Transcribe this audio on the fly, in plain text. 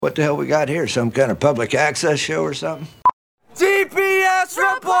What the hell we got here? Some kind of public access show or something? TPS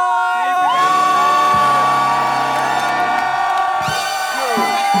report!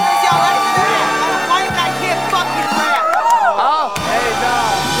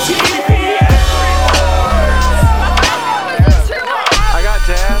 I got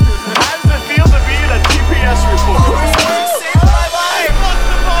Dad. How does it feel to be in a TPS report?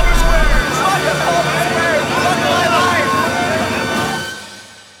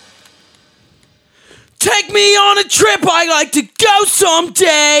 Take me on a trip, I'd like to go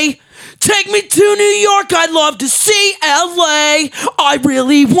someday. Take me to New York, I'd love to see LA. I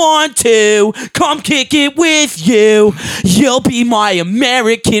really want to come kick it with you. You'll be my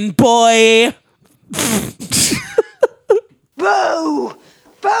American boy. Boo!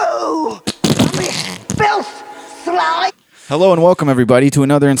 Boo! Filth! Slide! Hello and welcome everybody to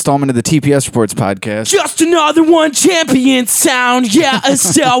another installment of the TPS Reports podcast. Just another one, champion sound. Yeah,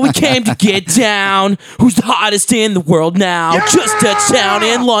 Estelle, we came to get down. Who's the hottest in the world now? Yeah! Just touched down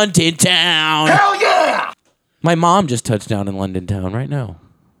in London town. Hell yeah! My mom just touched down in London town right now.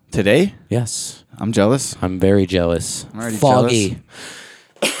 Today, Yes. I'm jealous. I'm very jealous. I'm already Foggy.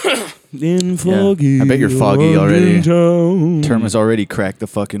 In foggy. I bet you're foggy already. London town. Term has already cracked the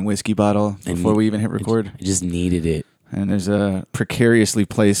fucking whiskey bottle before we even hit record. I just needed it. And there's a precariously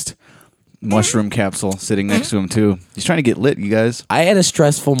placed mushroom capsule sitting next to him too. He's trying to get lit, you guys. I had a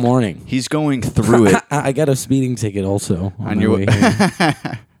stressful morning. He's going through it. I got a speeding ticket also on my way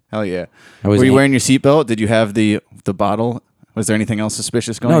here. Hell yeah. I was Were you an- wearing your seatbelt? Did you have the bottle? Was there anything else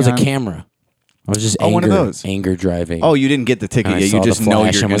suspicious going No, it was on? a camera. I was just Oh, one of those. anger driving. Oh, you didn't get the ticket And I yet. saw You just the know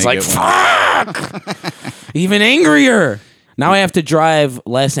flash you're and going was to like, get one. fuck! Even angrier. Now I have to drive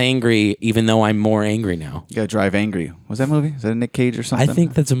less angry, even though I'm more angry now. You got to drive angry. Was that a movie? Is that a Nick Cage or I something?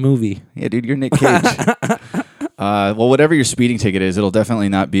 think that's a movie. Yeah, dude, you're Nick Cage. Well, whatever your speeding ticket is, it'll definitely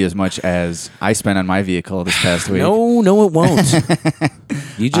not be as much as I spent on my vehicle this past week. No, it won't.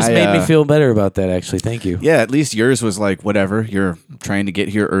 You just I, made me feel better about that, actually. Thank you. Yeah, at least yours was like, whatever. You're trying to get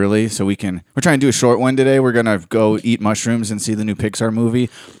here early so we're trying to do a short one today. We're going to go eat mushrooms and see the new Pixar movie,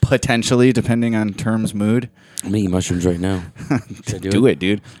 potentially, depending on Term's mood. I'm going to eat mushrooms right now. Should I Do it,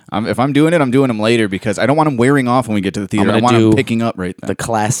 dude. If I'm doing it, I'm doing them later because I don't want them wearing off when we get to the theater. I'm I gonna want them do picking up right then. The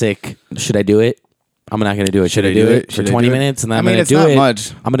classic, should I do it? I'm not going to do it. Should I do it? For Should I 20 do it? minutes? And then I I'm mean, going to it's do not it.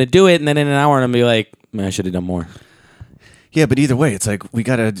 much. I'm going to do it, and then in an hour, I'm going to be like, man, I should have done more. Yeah, but either way, it's like we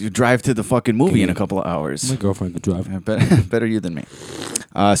got to drive to the fucking movie in a couple of hours. My girlfriend could drive. Yeah, better you than me.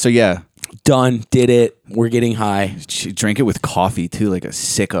 So yeah, Done. Did it. We're getting high. drink it with coffee too, like a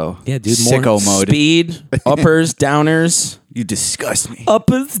sicko. Yeah, dude. Sicko More mode. speed, uppers, downers. You disgust me.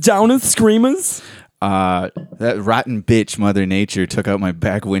 Uppers, downers, screamers. That rotten bitch, Mother Nature, took out my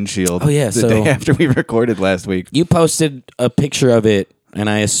back windshield. Oh, yeah, the so- day after we recorded last week. You posted a picture of it, and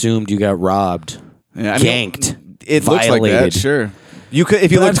I assumed you got robbed. Yeah, Ganked. It looks like that. Violated. Sure. You could,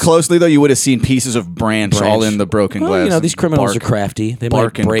 if you But looked I'm- closely though, you would have seen pieces of branch all Branch. in the broken Well, glass. you know, these criminals Bark. are crafty. They might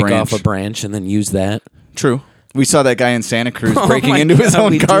bark and break branch. off a branch and then use that. True. We saw that guy in Santa Cruz Oh breaking my into his God,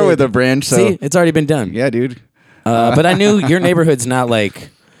 own we car did. with a branch. So See, it's already been done. yeah, dude, But I knew your neighborhood's not like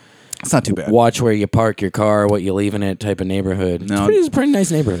it's not too bad. watch where you park your car, what you leave in it type of neighborhood. No. It's a pretty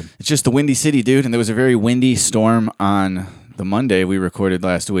nice neighborhood. It's just the Windy City, dude, and there was a very windy storm on the Monday we recorded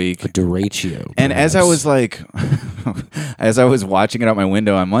last week. A derecho. And as I perhaps. was like, as I was watching it out my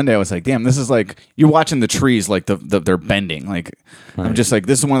window on Monday, I was like, damn, this is like, you're watching the trees like they're bending. Like, I'm just like,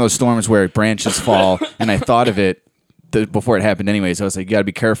 this is one of those storms where branches fall. And I thought of it before it happened anyways. I was like, you got to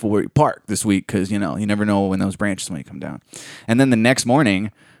be careful where you park this week because, you know, you never know when those branches might come down. And then the next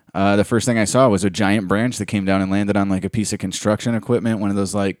morning, the first thing I saw was a giant branch that came down and landed on like a piece of construction equipment, one of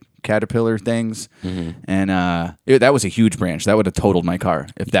those like Caterpillar things. And that was a huge branch. That would have totaled my car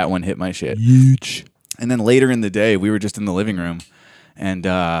if that one hit my shit. huge. And then later in the day, we were just in the living room, and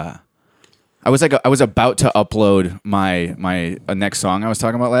I was about to upload my next song I was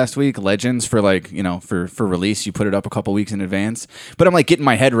talking about last week, Legends, for like, you know, for release. You put it up a couple weeks in advance, but I'm like getting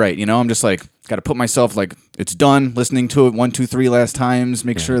my head right, you know. I'm just like got to put myself like it's done, listening to it 1, 2, 3 last times,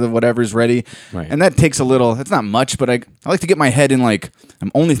 make sure that whatever's ready, Right. and that takes a little. It's not much, but I like to get my head in like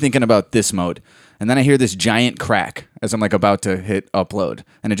I'm only thinking about this mode. And then I hear this giant crack as I'm like about to hit upload,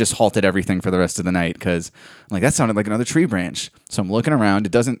 and it just halted everything for the rest of the night because I'm like, that sounded like another tree branch. So I'm looking around;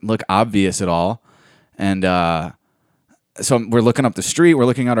 it doesn't look obvious at all, and we're looking up the street, we're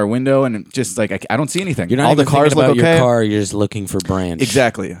looking out our window, and it just like I don't see anything. You're not all even the cars thinking look about okay. your car. You're just looking for branch.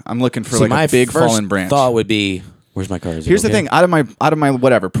 Exactly. I'm looking for See, like my a big first fallen branch. thought would be, where's my car? Is it Here's the okay? thing: out of my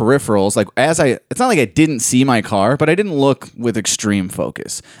whatever peripherals, like it's not like I didn't see my car, but I didn't look with extreme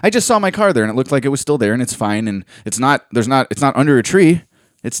focus. I just saw my car there, and it looked like it was still there, and it's fine, and it's not under a tree.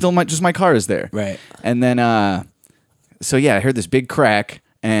 It's still just my car is there. Right. And then, so yeah, I heard this big crack,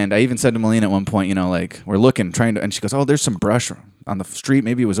 and I even said to Melina at one point, you know, like, we're looking, and she goes, oh, there's some brush on the street.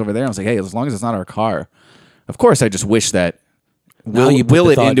 Maybe it was over there. I was like, hey, as long as it's not our car. Of course, I just wish that. Will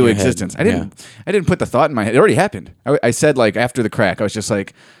it into existence? I didn't put the thought in my head. It already happened. I said, like, after the crack, I was just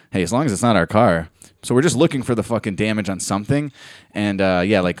like, hey, as long as it's not our car. So we're just looking for the fucking damage on something. And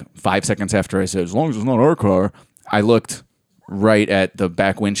like 5 seconds after I said, as long as it's not our car, I looked right at the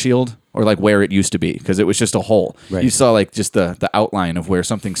back windshield, or like where it used to be, because it was just a hole. Right. You saw like just the outline of where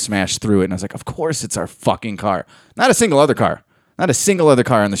something smashed through it. And I was like, of course it's our fucking car. Not a single other car on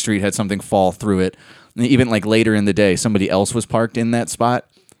the street had something fall through it. And even like later in the day, somebody else was parked in that spot.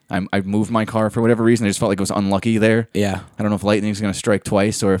 I moved my car for whatever reason. I just felt like it was unlucky there. Yeah. I don't know if lightning's going to strike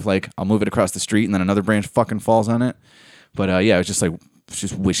twice, or if like I'll move it across the street and then another branch fucking falls on it. But I was just like,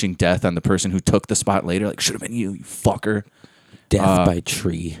 just wishing death on the person who took the spot later. Like, should have been you fucker. Death by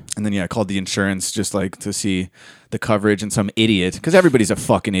tree. And then I called the insurance just like to see the coverage, and some idiot, because everybody's a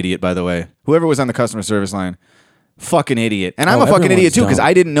fucking idiot, by the way. Whoever was on the customer service line, fucking idiot. And I'm a fucking idiot too, because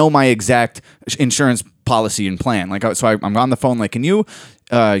I didn't know my exact insurance policy and plan. Like, so I'm on the phone like, can you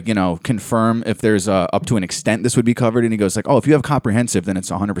confirm if there's up to an extent this would be covered? And he goes like, oh, if you have comprehensive, then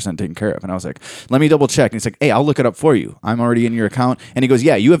it's 100% taken care of. And I was like, let me double check. And he's like, hey, I'll look it up for you. I'm already in your account. And he goes,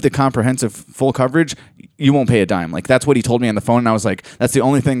 yeah, you have the comprehensive full coverage. You won't pay a dime. Like, that's what he told me on the phone. And I was like, that's the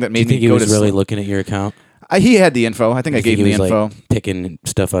only thing that made me go to sleep. Do you think he was really looking at your account? He had the info. I think I gave him the info. Like picking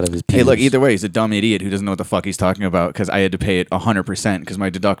stuff out of his penis. Hey, look, either way, he's a dumb idiot who doesn't know what the fuck he's talking about, because I had to pay it 100% because my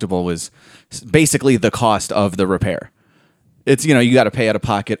deductible was basically the cost of the repair. It's, you got to pay out of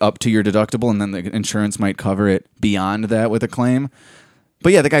pocket up to your deductible, and then the insurance might cover it beyond that with a claim.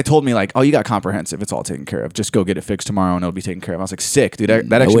 But yeah, the guy told me like, oh, you got comprehensive. It's all taken care of. Just go get it fixed tomorrow and it'll be taken care of. I was like, sick, dude.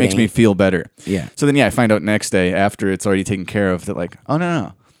 That actually makes me feel better. Yeah. So then, I find out next day after it's already taken care of that like, oh,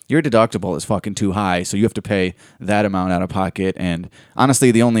 no. Your deductible is fucking too high, so you have to pay that amount out of pocket. And honestly,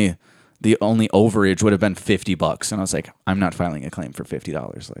 the only overage would have been $50. And I was like, I'm not filing a claim for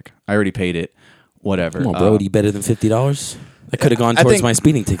 $50. Like, I already paid it. Whatever. Come on, bro. You better than $50? I could have gone towards my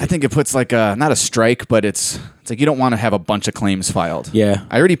speeding ticket. I think it puts like not a strike, but it's like you don't want to have a bunch of claims filed. Yeah.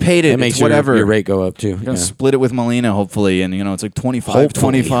 I already paid it. It makes whatever. Your rate go up too. You're gonna split it with Melina, hopefully, and it's like 25.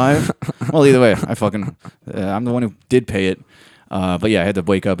 Well, either way, I'm the one who did pay it. But yeah, I had to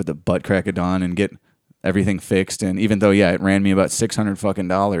wake up at the butt crack of dawn and get everything fixed. And even though, it ran me about $600 fucking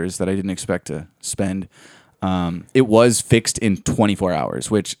dollars that I didn't expect to spend, it was fixed in 24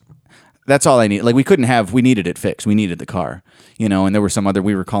 hours, which that's all I need. Like, we needed it fixed. We needed the car, and there were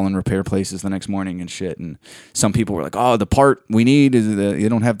we were calling repair places the next morning and shit. And some people were like, oh, the part we need is you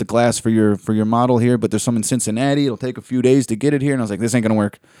don't have the glass for your model here, but there's some in Cincinnati. It'll take a few days to get it here. And I was like, this ain't going to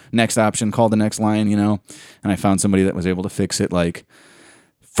work. Next option, call the next line, And I found somebody that was able to fix it like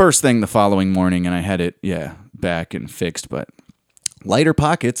first thing the following morning. And I had it, back and fixed, but lighter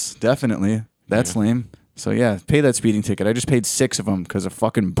pockets, definitely. That's lame. So pay that speeding ticket. I just paid 6 of them because a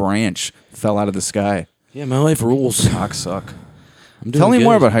fucking branch fell out of the sky. Yeah, my life rules. Cock suck. Tell me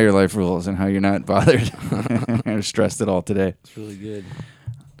more about how your life rules and how you're not bothered or stressed at all today. It's really good.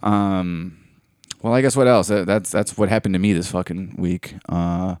 Well, I guess what else? That's what happened to me this fucking week.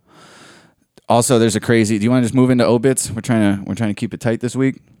 Also, there's a crazy. Do you want to just move into obits? We're trying to keep it tight this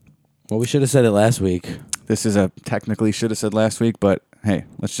week. Well, we should have said it last week. This is technically should have said last week, but hey,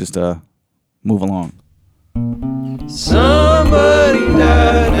 let's just move along. Somebody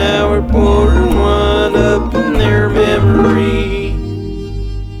died, now we're pouring one up in their memory.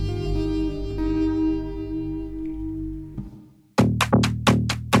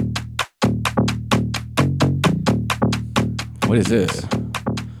 What is this?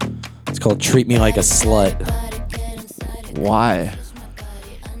 It's called Treat Me Like a Slut. Why?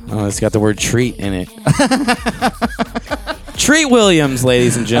 Oh, it's got the word treat in it. Treat Williams,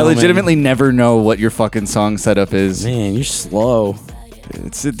 ladies and gentlemen. I legitimately never know what your fucking song setup is. Man, you're slow.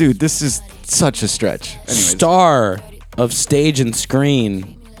 Dude, this is such a stretch. Anyways. Star of stage and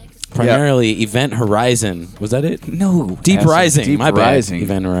screen. Primarily Event Horizon. Was that it? No. Deep Rising. Deep My Rising. bad.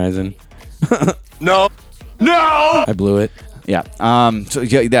 Event Horizon. No. I blew it. Yeah. So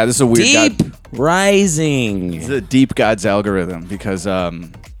this is a weird Deep Rising. It's a deep God's algorithm because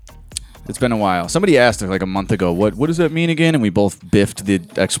it's been a while. Somebody asked like a month ago, what does that mean again? And we both biffed the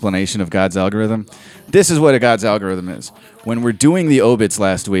explanation of God's algorithm. This is what a God's algorithm is. When we're doing the obits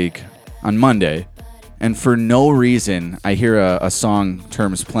last week on Monday, and for no reason, I hear a song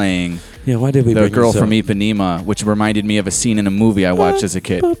terms playing. Yeah, why did we The bring Girl this from up? Ipanema, which reminded me of a scene in a movie I watched as a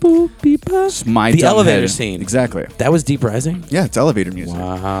kid. It's my The dumb elevator head. scene. Exactly. That was Deep Rising? Yeah, it's elevator music.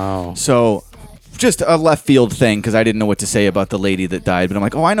 Wow. So just a left field thing because I didn't know what to say about the lady that died. But I'm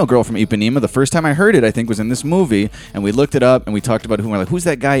like, oh, I know Girl from Ipanema. The first time I heard it, I think, was in this movie. And we looked it up and we talked about we're like, who's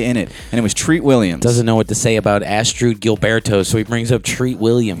that guy in it? And it was Treat Williams. Doesn't know what to say about Astrud Gilberto, so he brings up Treat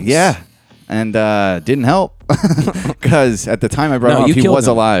Williams. Yeah. And didn't help because at the time I brought him up, he was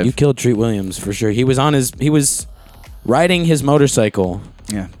alive. You killed Treat Williams for sure. He was riding his motorcycle.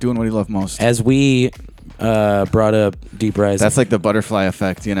 Yeah, doing what he loved most. As we brought up Deep Rising. That's like the butterfly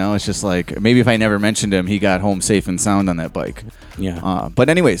effect, you know? It's just like, maybe if I never mentioned him, he got home safe and sound on that bike. Yeah. But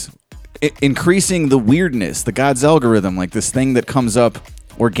anyways, increasing the weirdness, the God's algorithm, like this thing that comes up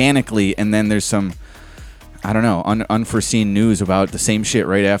organically, and then there's some, I don't know, unforeseen news about the same shit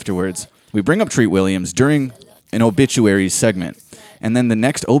right afterwards. We bring up Treat Williams during an obituaries segment. And then the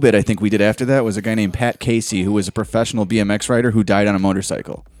next obit I think we did after that was a guy named Pat Casey, who was a professional BMX rider who died on a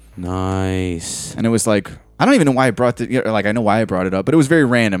motorcycle. Nice. And it was like, I don't even know why I brought it. Like, I know why I brought it up, but it was very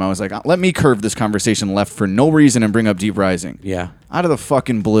random. I was like, let me curve this conversation left for no reason and bring up Deep Rising. Yeah. Out of the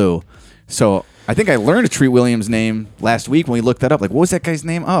fucking blue. So I think I learned Treat Williams' name last week when we looked that up. Like, what was that guy's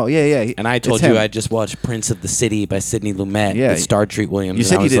name? Oh, yeah. And I told you I just watched Prince of the City by Sidney Lumet. Yeah. That starred Treat Williams. You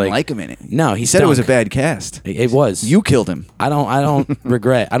said you didn't like like him in it. No, he said it was a stunk. bad cast. It was. You killed him. I don't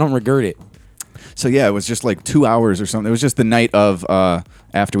regret. I don't regret it. So yeah, it was just like 2 hours or something. It was just the night of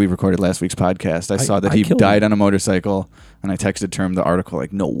after we recorded last week's podcast. I saw that he died on a motorcycle, and I texted Term the article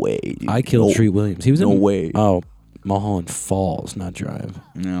like, "No way." I killed Treat Williams. He was no in, way. Oh, Mulholland Falls, not Drive.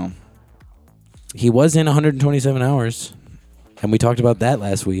 No. He was in 127 Hours, and we talked about that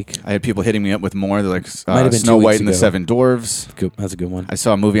last week. I had people hitting me up with more. They're like Might have been Snow 2 White weeks and the ago. Seven Dwarves. Good. That's a good one. I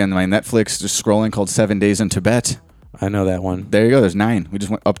saw a movie on my Netflix just scrolling called 7 Days in Tibet. I know that one. There you go. There's 9. We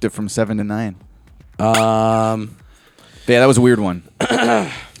just upped it from 7 to 9. Um, But yeah, that was a weird one.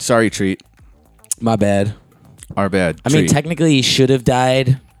 Sorry, Treat. my bad. Our bad. I mean, Treat. technically, he should have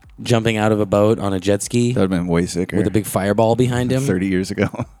died jumping out of a boat on a jet ski that would have been way sicker. with a big fireball behind him, 30 years ago.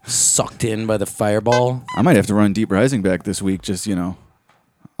 sucked in by the fireball. I might have to run Deep Rising back this week, just out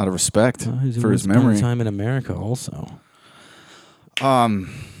of respect for his memory. Time in America, also.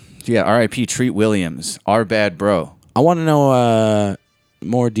 Yeah, R.I.P. Treat Williams, our bad bro. I want to know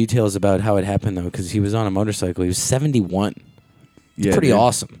more details about how it happened, though, because he was on a motorcycle. He was 71. Yeah, Pretty dude.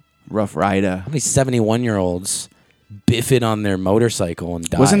 awesome. Rough rider. How many 71-year-olds biff it on their motorcycle and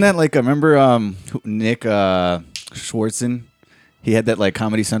die? Wasn't that like, remember Nick Schwartzen? He had that like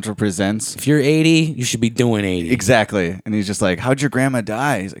Comedy Central Presents. If you're 80, you should be doing 80. Exactly. And he's just like, how'd your grandma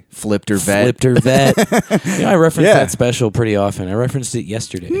die? He's like, flipped her vet. Flipped her vet. I reference Yeah. that special pretty often. I referenced it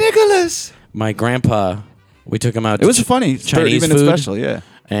yesterday. Nicholas. My grandpa, we took him out to It was funny. Chinese 30-minute food. special, yeah.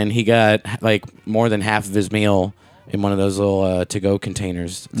 And he got like more than half of his meal in one of those little to-go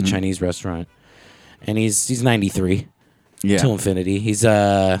containers at the Chinese restaurant. And he's 93 Yeah. till infinity. He's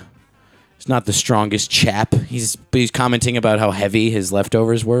not the strongest chap. He's commenting about how heavy his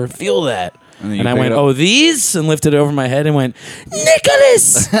leftovers were. Feel that. And then you And I pick went, it up. oh, these? And lifted it over my head and went,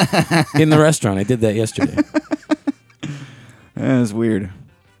 Nicholas! in the restaurant. I did that yesterday. That was weird.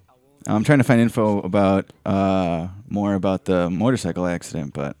 I'm trying to find info about more about the motorcycle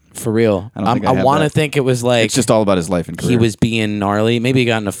accident, but For real. I don't think I I have want to that. think it was like it's just all about his life and career. he was being gnarly. Maybe he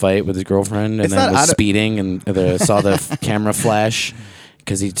got in a fight with his girlfriend and It's then not was out of- speeding and saw the camera flash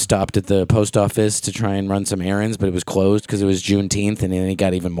because he stopped at the post office to try and run some errands, but it was closed because it was Juneteenth, and then he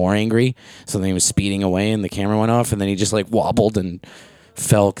got even more angry. So then he was speeding away and the camera went off, and then he just like wobbled and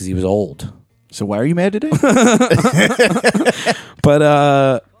fell because he was old. So why are you mad today? But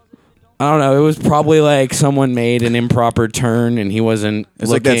I don't know. It was probably like someone made an improper turn and he wasn't It's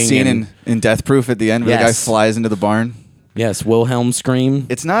like that looking scene and- in Death Proof at the end where the guy Yes. flies into the barn. Yes, Wilhelm scream.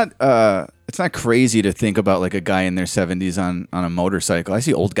 It's not crazy to think about like a guy in their 70s on a motorcycle. I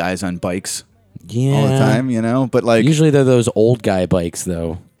see old guys on bikes Yeah. all the time, but like Usually they're those old guy bikes,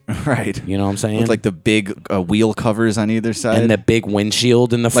 though. right. You know what I'm saying? With like the big wheel covers on either side. and the big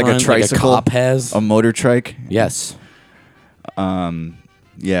windshield in the like front, a tricycle, like a cop has. a motor trike. Yes.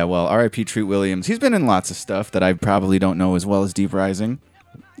 Yeah, well, R.I.P. Treat Williams. He's been in lots of stuff that I probably don't know as well as Deep Rising.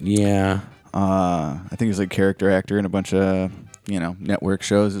 Yeah. I think he's like character actor in a bunch of network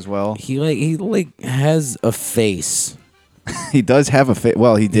shows as well. He has a face. He does have a face.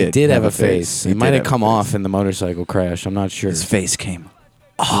 Well, he did. He did have a face. He It might did have come a face. off in the motorcycle crash. I'm not sure. His face came.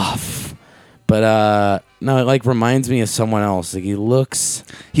 But no, it like reminds me of someone else. Like he looks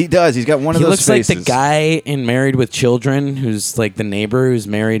He does. He's got one of he those looks faces. like the guy in Married with Children who's like the neighbor who's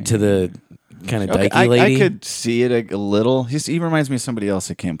married to the kind of Okay, dykey lady. I could see it a little. He reminds me of somebody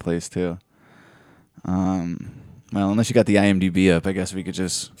else at Camp Place too. Well, unless you got the IMDb up, I guess we could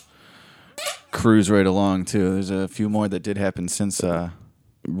just cruise right along too. There's a few more that did happen since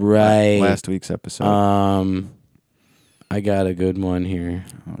Right. Last week's episode. I got a good one here.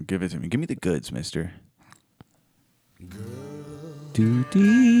 Oh, give it to me. Give me the goods, mister.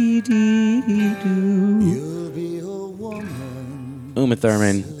 Uma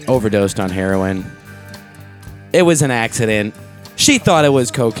Thurman overdosed on heroin. It was an accident. She thought it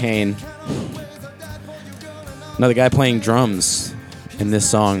was cocaine. Another guy playing drums in this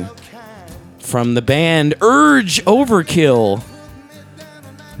song from the band Urge Overkill.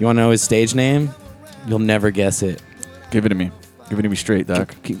 You want to know his stage name? You'll never guess it. Give it to me. Give it to me straight,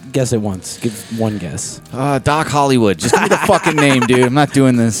 Doc. Guess it once. Give one guess. Doc Hollywood. Just give me the fucking name, dude. I'm not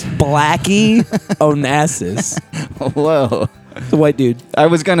doing this. Blackie Onassis. Hello. The white dude. I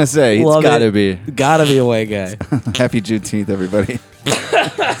was going to say, Love it's got to it. be. Gotta be a white guy. Happy Juneteenth, everybody.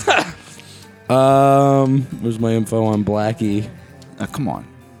 Where's my info on Blackie? Come on.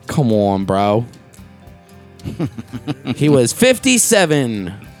 Come on, bro. He was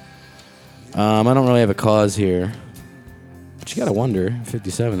 57. I don't really have a cause here. But you gotta wonder,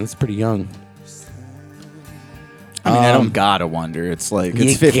 57, that's pretty young. I mean, I don't gotta wonder. It's like, it's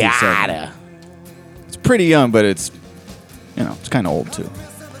You 57. gotta. It's pretty young, but it's, you know, it's kind of old, too.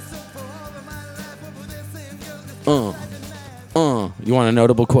 You want a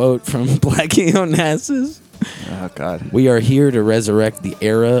notable quote from Blackie Onassis? Oh, God. We are here to resurrect the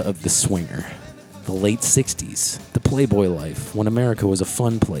era of the swinger. The late 60s. The Playboy life, when America was a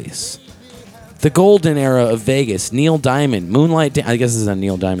fun place. The golden era of Vegas. Neil Diamond. Moonlight. I guess this is a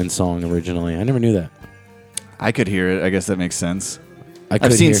Neil Diamond song originally. I never knew that. I could hear it. I guess that makes sense. I've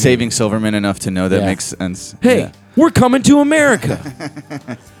I've seen Saving Silverman enough to know that Yeah. makes sense. Hey, Yeah. we're coming to America.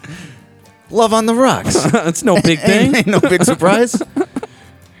 Love on the Rocks. That's no big thing. Ain't no big surprise.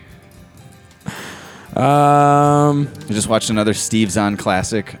 I just watched another Steve Zahn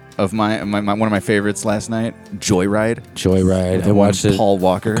classic of my one of my favorites last night, Joyride. Joyride. I The one watched it Paul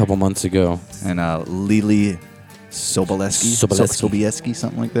Walker a couple months ago. and Lily Sobieski,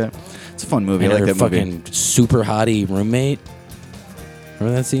 something like that. It's a fun movie. And I like her that movie. fucking super hottie roommate.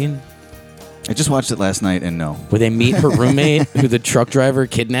 Remember that scene? I just watched it last night and no. Where they meet her roommate who the truck driver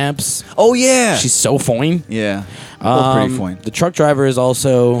kidnaps. Oh yeah, She's so fine. yeah, both pretty fine. The truck driver is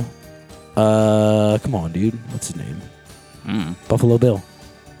also, come on, dude. What's his name? Buffalo Bill.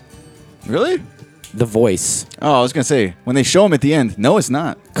 Really? The voice. Oh, I was gonna say when they show him at the end. No, it's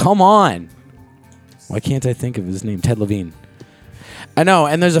not. Come on. Why can't I think of his name? Ted Levine. I know,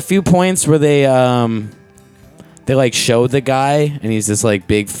 and there's a few points where they like show the guy, and he's this like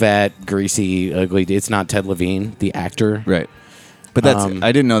big, fat, greasy, ugly dude. It's not Ted Levine, the actor. Right. But that's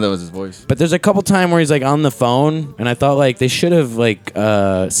I didn't know that was his voice. But there's a couple time where he's like on the phone, and I thought like they should have like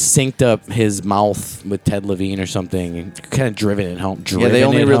synced up his mouth with Ted Levine or something, and kind of driven it home. Yeah, they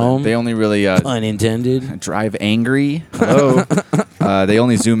only really Unintended. drive angry. Hello. They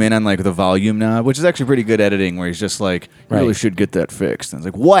only zoom in on like the volume knob, which is actually pretty good editing. Where he's just like, "You really Right. should get that fixed." And it's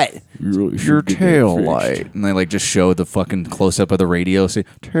like, "What? Your tail light?" And they like just show the fucking close up of the radio. Say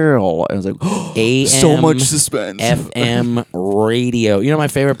tail light. I was like, AM, so much suspense. FM radio. You know my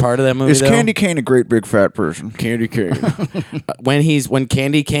favorite part of that movie? Is though? Candy Cane a great big fat person? Candy Cane. when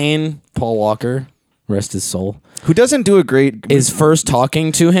Candy Cane, Paul Walker, rest his soul, Who doesn't do a great? is first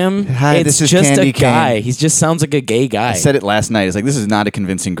talking to him. Hi, it's this is just Candy a guy. Cane. He just sounds like a gay guy. I said it last night. It's like this is not a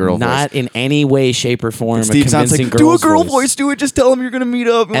convincing girl Not voice. in any way, shape, or form. Steve a Zahn's convincing like, do a girl's girl voice. Do it. Just tell him you're gonna meet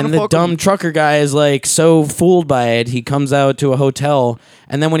up. And the dumb trucker guy is like so fooled by it, he comes out to a hotel,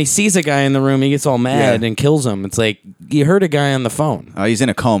 and then when he sees a guy in the room, he gets all mad Yeah. and kills him. It's like you heard a guy on the phone. He's in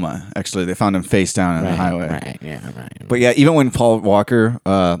a coma. Actually, they found him face down on the highway. Right, yeah, right. But yeah, even when Paul Walker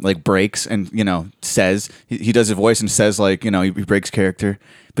like breaks and says he does a voice and says like he breaks character,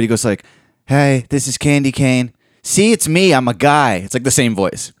 but he goes like, "Hey, this is Candy Cane. See, it's me. I'm a guy." It's like the same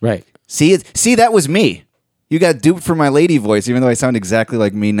voice. Right. See, that was me. You got duped for my lady voice, even though I sound exactly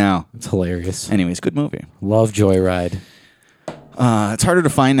like me now. It's hilarious. Anyways, good movie. Love Joyride. It's harder to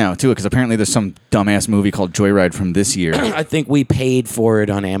find now too, because apparently there's some dumbass movie called Joyride from this year. I think we paid for it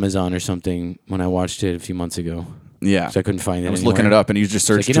on Amazon or something when I watched it a few months ago. Yeah, So I couldn't find it. I was looking it up, and you just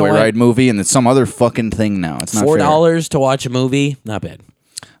searched like, you know Joyride what? movie, and it's some other fucking thing now. It's not fair. $4 to watch a movie, not bad.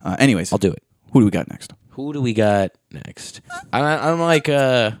 Anyways, I'll do it. Who do we got next? Who do we got next? I'm like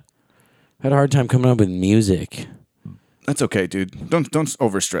had a hard time coming up with music. That's okay, dude. Don't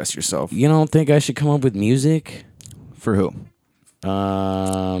overstress yourself. You don't think I should come up with music? For who?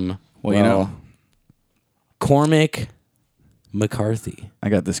 Well, Cormac McCarthy. I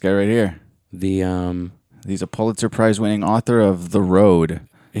got this guy right here. He's a Pulitzer Prize winning author of The Road.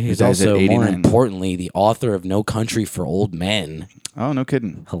 He's dies at also, more 89. importantly, the author of No Country for Old Men. Oh, no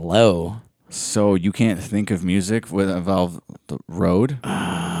kidding. Hello. So you can't think of music without the road?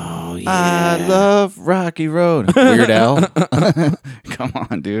 Oh yeah. I love Rocky Road. Weird Al. Come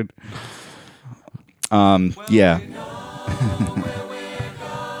on, dude. Yeah.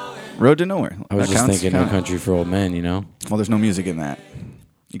 Road to Nowhere. I was That just counts? thinking No Kinda. Country for Old Men, you know? Well, there's no music in that.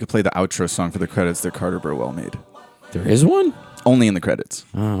 You could play the outro song for the credits that Carter Burwell made. There is one? Only in the credits.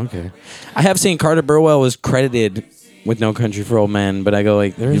 Oh, okay. I have seen Carter Burwell was credited with No Country for Old Men, but I go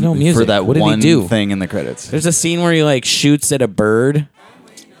like, there's no music. For that what did one he do? thing in the credits. There's a scene where he like shoots at a bird.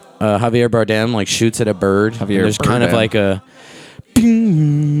 Javier Bardem like shoots at a bird. Javier And there's kind of Bardem. like a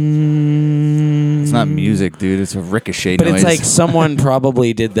It's not music, dude. It's a ricochet but noise. it's like someone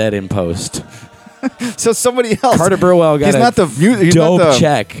probably did that in post. So somebody else. Carter Burwell got He's a not the he's dope not the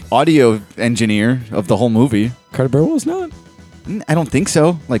check. audio engineer of the whole movie. Carter Burwell's not? I don't think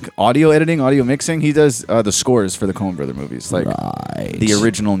so. Like audio editing, audio mixing. He does the scores for the Coen Brother movies, like Right. the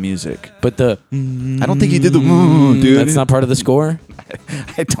original music. But the I don't think he did the dude. that's not part of the score?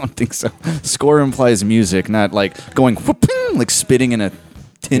 I don't think so. Score implies music, not like going whoop-ping, like spitting in a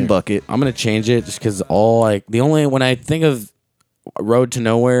tin bucket. I'm gonna change it just because when I think of Road to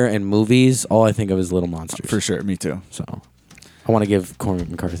Nowhere and movies, all I think of is Little Monsters. For sure, me too. So I want to give Cormac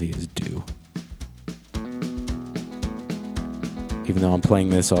McCarthy his due. Even though I'm playing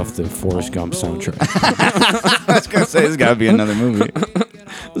this off the Forrest Gump soundtrack. I was gonna say there's got to be another movie.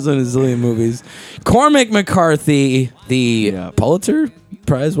 There's a zillion movies. Cormac McCarthy, the Yeah. Pulitzer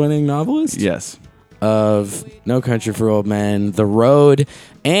Prize-winning novelist Yes. of No Country for Old Men, The Road,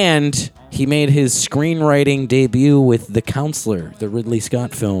 and he made his screenwriting debut with The Counselor, the Ridley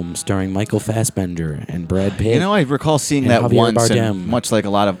Scott film starring Michael Fassbender and Brad Pitt. You know, I recall seeing And that Javier once, Bardem. and much like a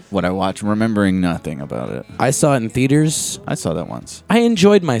lot of what I watch, remembering nothing about it. I saw it in theaters. I saw that once. I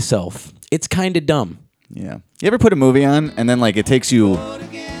enjoyed myself. It's kind of dumb. Yeah. You ever put a movie on and then like it takes you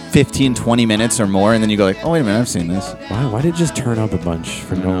 15, 20 minutes or more, and then you go like, oh, wait a minute, I've seen this. Why did it just turn up a bunch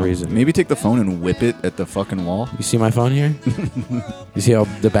for no reason? Maybe take the phone and whip it at the fucking wall. You see my phone here? You see how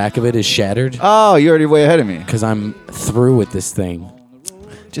the back of it is shattered? Oh, you're already way ahead of me. Because I'm through with this thing.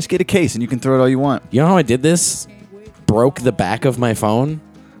 Just get a case and you can throw it all you want. You know how I did this? Broke the back of my phone?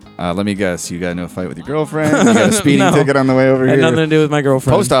 Let me guess. You got into a fight with your girlfriend. You got a speeding No. ticket on the way over Had here. nothing to do with my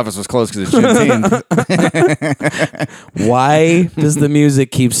girlfriend. Post office was closed because it's Juneteenth. Why does the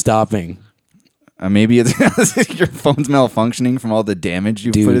music keep stopping? Maybe it's your phone's malfunctioning from all the damage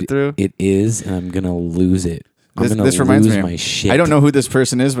you Dude, put it through. it is, and I'm going to lose it. I'm This, going this to reminds lose me. my shit. I don't know who this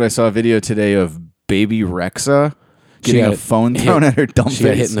person is, but I saw a video today of baby Rexa She getting got a phone hit- thrown at her dumb She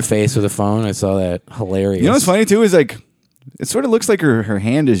got hit face. in the face with a phone. I saw that. Hilarious. You know what's funny too is like it sort of looks like her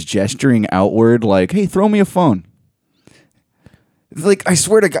hand is gesturing outward, like, "Hey, throw me a phone." It's like I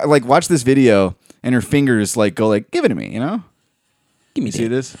swear to God, like watch this video and her fingers like go like, "Give it to me," you know? Give me You see that.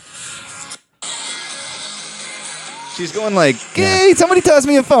 this? She's going like, "Hey, somebody toss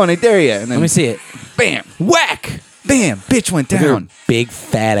me a phone! I dare you!" And then Let me see it. bam, Whack! bam, bitch went Look at her down. big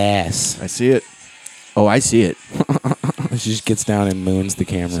fat ass. I see it. Oh, I see it. She just gets down and moons the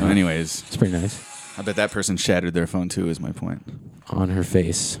camera. So, anyways, It's pretty nice. I bet that person shattered their phone too. Is my point. On her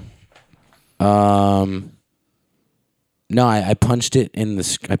face. No, I punched it in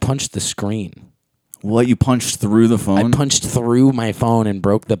the. I punched the screen. What, you punched through the phone? I punched through my phone and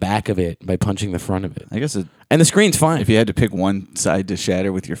broke the back of it by punching the front of it. I guess And the screen's fine. if you had to pick one side to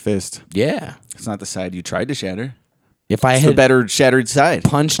shatter with your fist, Yeah. it's not the side you tried to shatter. If I It's the had better shattered side.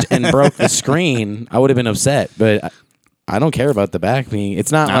 punched and broke the screen, I would have been upset. But I don't care about the back being.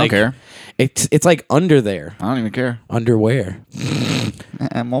 It's not. I don't like, care. It's like under there, I don't even care. underwear.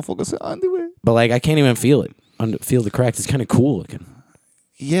 I'm all focused on underwear. But like I can't even feel it. Feel the cracks. It's kind of cool looking.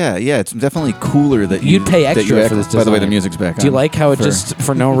 Yeah, it's definitely cooler that You'd pay that extra you for this By the way, the design. music's back on. Do you like how it For- just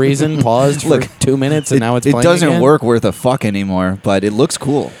for no reason paused Look, for 2 minutes and now it's it playing doesn't again? work worth a fuck anymore, but it looks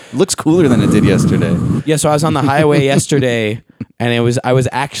cool. It looks cooler than it did yesterday. Yeah, so I was on the highway yesterday, and I was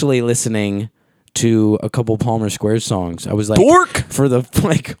actually listening to a couple Palmer Squares songs. I was like, Dork! for the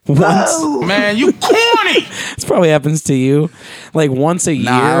like once. Man, you corny! This probably happens to you, like once a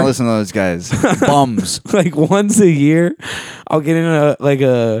Nah, I year. don't listen to those guys. Bums. Like once a year, I'll get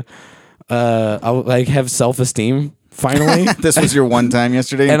in I'll like have self-esteem finally. This was your one time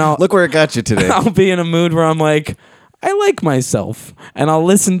yesterday. And I'll- look where it got you today. I'll be in a mood where I'm like, I like myself, and I'll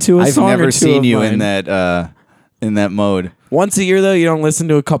listen to a I've song or never two seen of you mine. in that mode. Once a year, though, you don't listen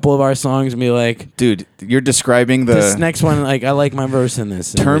to a couple of our songs and be like, Dude, you're describing this the next one, like, I like my verse in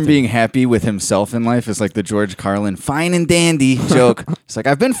this. and term everything. being happy with himself in life is like the George Carlin fine and dandy joke. It's like,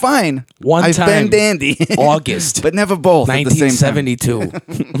 I've been fine. One I've time, been dandy. August, but never both at the same time.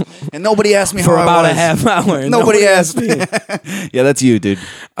 1972. And nobody asked me For how about I a was. half hour. Nobody asked me. Yeah, that's you, dude.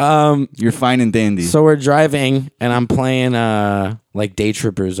 You're fine and dandy. So we're driving, and I'm playing like Day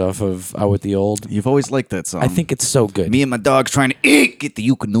Trippers off of Out with the Old. You've always liked that song. I think it's so good. me and my dog's trying to get the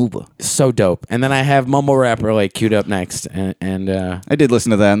Yukonuba. So dope. And then I have Mumble Rapper like queued up next, and I did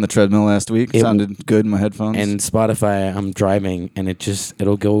listen to that on the treadmill last week. It- Sounded good in my headphones. and Spotify. I'm driving, and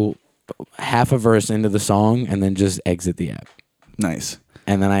it'll go half a verse into the song, and then just exit the app. nice.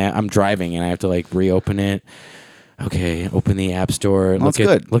 And then I'm driving, and I have to like reopen it. Okay, open the app store. Well, that's look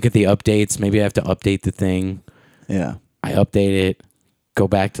good. Look at the updates. Maybe I have to update the thing. Yeah. I update it, go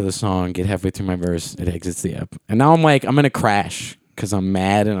back to the song, get halfway through my verse, it exits the app. And now I'm like, I'm gonna crash because I'm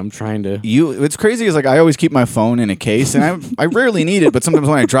mad and I'm trying to. What's crazy is like I always keep my phone in a case, and I rarely need it. But sometimes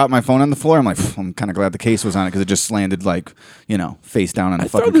when I drop my phone on the floor, I'm like, I'm kind of glad the case was on it because it just landed like face down on the I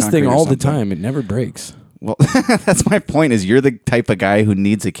fucking throw this thing concrete or all the something. time. It never breaks. Well, that's my point. Is you're the type of guy who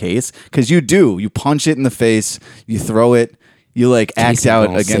needs a case because you do. You punch it in the face, you throw it, you like act Casey out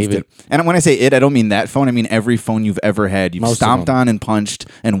won't against save it. it. And when I say it, I don't mean that phone. I mean every phone you've ever had. You've Most of stomped them. on and punched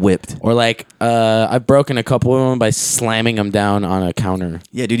and whipped. Or like, I've broken a couple of them by slamming them down on a counter.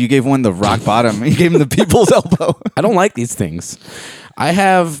 Yeah, dude, you gave one the rock bottom. You gave him the people's elbow. I don't like these things. I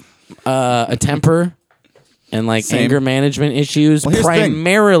have a temper and like Same. anger management issues. Well, here's the thing.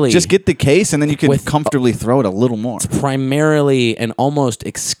 Primarily, Just get the case, and then you can With- comfortably throw it a little more. primarily and almost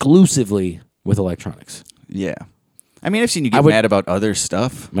exclusively with electronics. Yeah. I mean, I've seen you get would- mad about other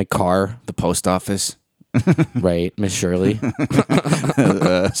stuff. My car, The post office, right, Miss Shirley.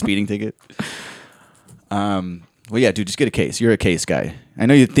 speeding ticket. Well, yeah, dude, just get a case. You're a case guy. I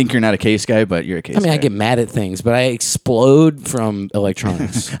know you think you're not a case guy, but you're a case I mean, guy. I get mad at things, but I explode from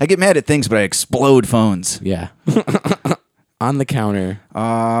electronics. I get mad at things, but I explode phones. Yeah. On the counter.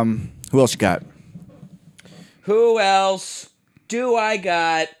 Who else you got? Who else do I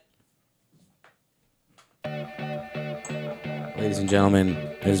got? Ladies and gentlemen,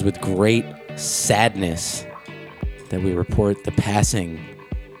 it is with great sadness that we report the passing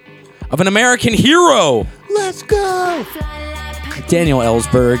of an American hero. Let's go. Daniel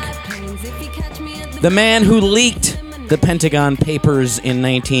Ellsberg, the man who leaked the Pentagon Papers in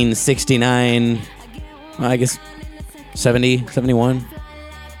 1969. I guess 70, 71.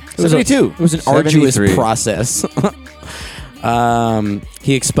 72. It was an arduous 73. process.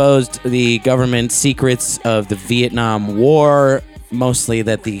 He exposed the government secrets of the Vietnam War, mostly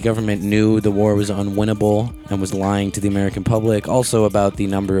that the government knew the war was unwinnable and was lying to the American public, also about the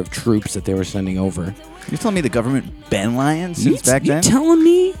number of troops that they were sending over. You're telling me the government been lying since back You then? telling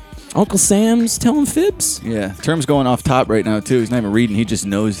me Uncle Sam's telling fibs? Yeah. Term's going off top right now, too. He's not even reading. He just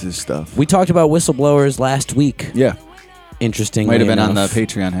knows this stuff. We talked about whistleblowers last week. Yeah. Interestingly Might have been on the enough.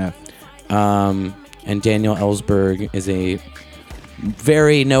 Patreon half. And Daniel Ellsberg is a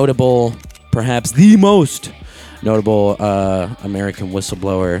very notable, perhaps the most notable American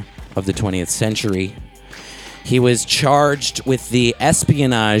whistleblower of the 20th century. He was charged with the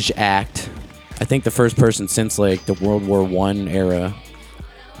Espionage Act. I think the first person since like the World War I era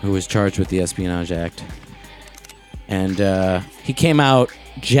who was charged with the Espionage Act. And he came out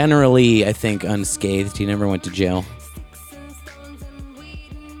generally, I think, unscathed. He never went to jail.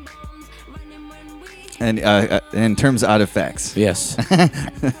 And in terms out of facts. Yes.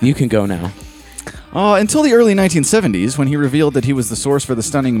 You can go now. Until the early 1970s, when he revealed that he was the source for the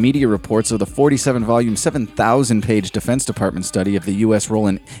stunning media reports of the 47-volume, 7,000-page Defense Department study of the U.S. role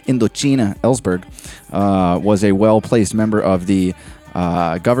in Indochina, Ellsberg was a well-placed member of the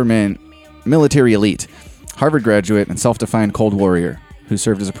government military elite, Harvard graduate, and self-defined Cold Warrior, who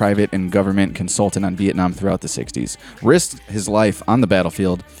served as a private and government consultant on Vietnam throughout the 60s, risked his life on the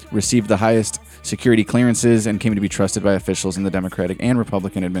battlefield, received the highest security clearances, and came to be trusted by officials in the Democratic and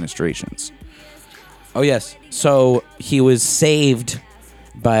Republican administrations. Oh, yes. So he was saved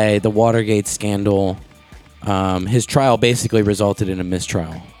by the Watergate scandal. His trial basically resulted in a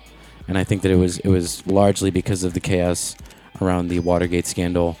mistrial. And I think that it was largely because of the chaos around the Watergate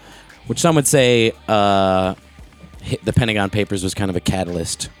scandal, which some would say the Pentagon Papers was kind of a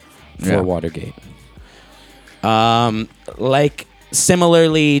catalyst for Watergate. Like,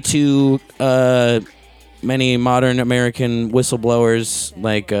 similarly to many modern American whistleblowers,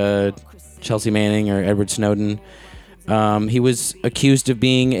 like Chelsea Manning or Edward Snowden, he was accused of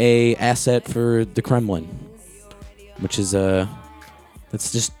being a asset for the Kremlin, which is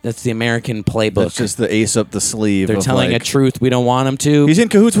That's the American playbook. It's just the ace up the sleeve. They're of telling like, a truth we don't want them to. He's in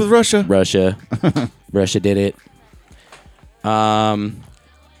cahoots with Russia. Russia. Russia did it.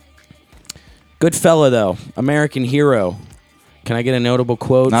 Good fella, though. American hero. Can I get a notable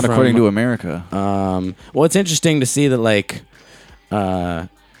quote? Not from, according to America. Well, it's interesting to see that, like, a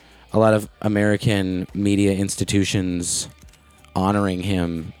lot of American media institutions honoring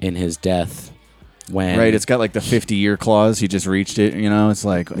him in his death. When Right, it's got like the 50-year clause. He just reached it, you know? It's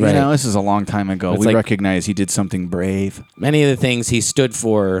like, Right. you know, this is a long time ago. It's We like- recognize he did something brave. many of the things he stood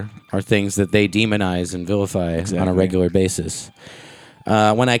for are things that they demonize and vilify on a Exactly. regular basis.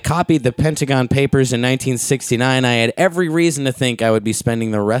 When I copied the Pentagon Papers in 1969, I had every reason to think I would be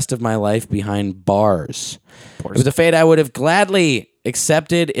spending the rest of my life behind bars. It was a fate I would have gladly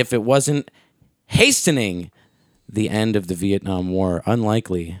accepted if it wasn't hastening the end of the Vietnam War,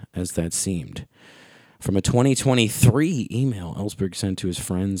 unlikely as that seemed. From a 2023 email Ellsberg sent to his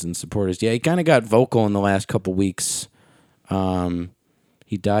friends and supporters. Yeah, he kind of got vocal in the last couple weeks.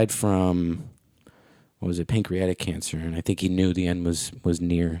 He died from, what was it, pancreatic cancer, and I think he knew the end was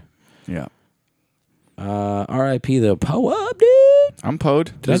near. Yeah. R.I.P. the Poe up, dude. I'm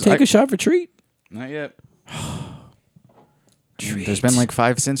Poed. Did I take a shot for treat? Not yet. There's been like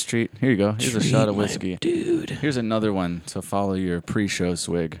 5 since treat. Here you go. Here's a shot of my whiskey. dude. Here's another one to follow your pre-show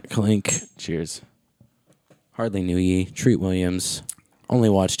swig. Clink. Cheers. Hardly knew ye. Treat Williams. Only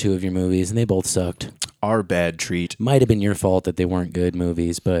watched 2 of your movies, and they both sucked. Our bad treat. Might have been your fault that they weren't good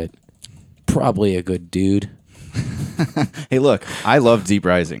movies, but probably a good dude. Hey, look, I love Deep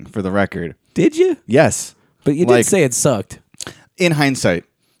Rising, for the record. Did you? Yes. But you Like- did say it sucked. In hindsight.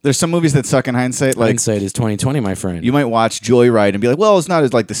 There's some movies that suck in hindsight. Like, Hindsight is 2020, my friend. you might watch Joyride and be like, well, it's not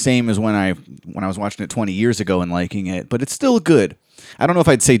as like the same as when I was watching it 20 years ago and liking it, but it's still good. I don't know if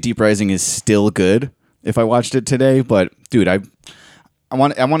I'd say Deep Rising is still good if I watched it today, but dude, I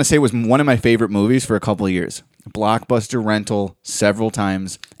want to say it was one of my favorite movies for a couple of years. Blockbuster rental several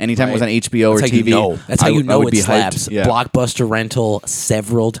times. Anytime it was on HBO That's or how you TV, know. That's how you I know would it be hyped. slaps. Yeah. Blockbuster rental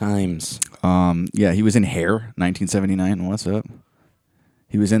several times. Yeah, he was in Hair, 1979. What's up?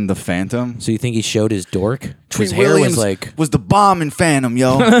 He was in The Phantom. So you think he showed his dork? His Treat hair Williams was like, was the bomb in Phantom,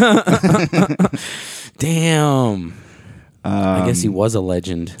 yo. damn. I guess he was a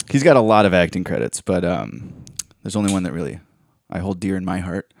legend. He's got a lot of acting credits, but there's only one that really I hold dear in my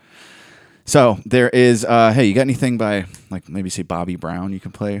heart. So there is. Hey, you got anything by like maybe say Bobby Brown? You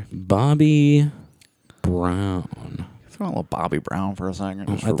can play. Bobby Brown. Throw a little Bobby Brown for a second.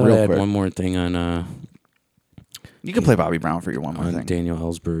 Just I for thought real I had quick. one more thing on You can play Bobby Brown for your one more thing. Daniel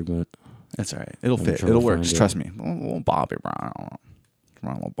Ellsberg, but That's all right. It'll fit. trying to It'll work. find Just it. trust me. A little Bobby Brown. A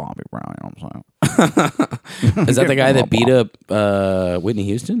little Bobby Brown. You know what I'm saying? is that the guy that beat up Whitney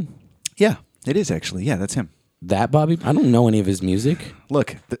Houston? Yeah, it is actually. Yeah, that's him. That Bobby? I don't know any of his music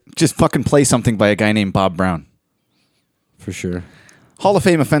Look, just fucking play something by a guy named Bob Brown. for sure. Hall of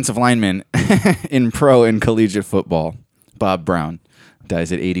Fame offensive lineman in pro and collegiate football, Bob Brown,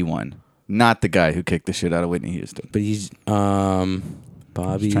 dies at 81. Not the guy who kicked the shit out of Whitney Houston. But he's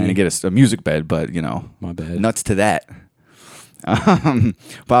Bobby. Trying to get a music bed, but, you know, My bad. nuts to that.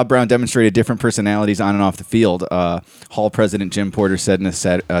 Bob Brown demonstrated different personalities on and off the field. Hall president Jim Porter said in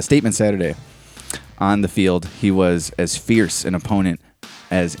a statement Saturday, on the field, he was as fierce an opponent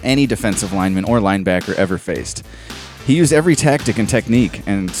as any defensive lineman or linebacker ever faced. He used every tactic and technique,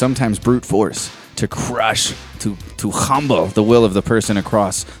 and sometimes brute force, to crush, to humble the will of the person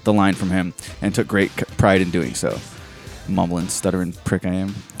across the line from him, and took great pride in doing so. Mumbling, stuttering prick I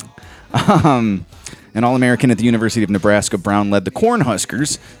am. An All-American at the University of Nebraska, Brown led the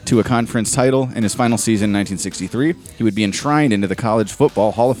Cornhuskers to a conference title in his final season in 1963. He would be enshrined into the College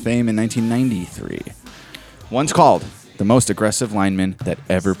Football Hall of Fame in 1993. Once called the most aggressive lineman that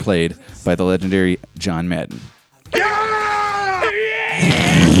ever played by the legendary John Madden.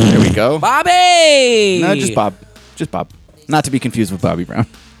 There we go. Bobby! No, just Bob. Just Bob. Not to be confused with Bobby Brown.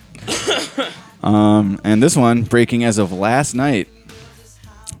 And this one, breaking as of last night.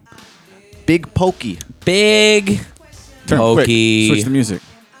 Big Pokey. Big Turn, Pokey. quick. Switch the music.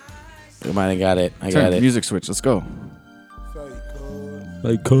 I might have got it. I Turn got it. music switch. Let's go.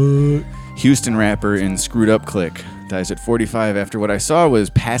 Houston rapper in Screwed Up Click dies at 45 after what I saw was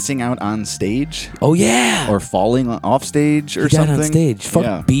passing out on stage Oh, yeah. or falling off stage or he died something. on stage. Fuck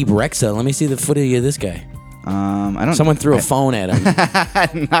Yeah. Beeb Rexa. Let me see the footage of this guy. I don't. Someone threw a phone at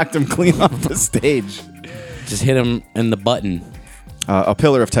him. knocked him clean off the stage. Just hit him in the button. A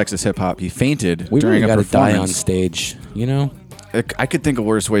pillar of Texas hip hop. He fainted We during really a got to die on performance. stage, you know? I could think of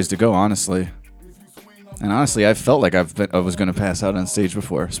worse ways to go, honestly. And honestly, I felt like I was going to pass out on stage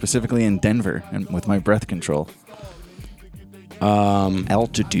before, specifically in Denver, and with my breath control.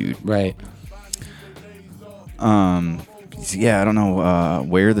 Altitude. Right. Yeah, I don't know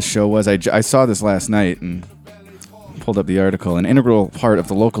where the show was. I saw this last night and pulled up the article. An integral part of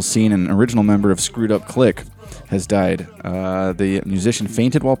the local scene and an original member of Screwed Up Click has died. The musician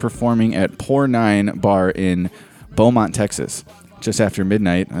fainted while performing at Pour 9 Bar in Beaumont, Texas, just after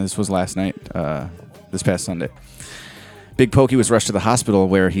midnight. This was last night, this past Sunday. Big Pokey was rushed to the hospital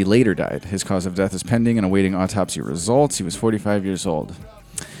where he later died. His cause of death is pending and awaiting autopsy results. He was 45 years old.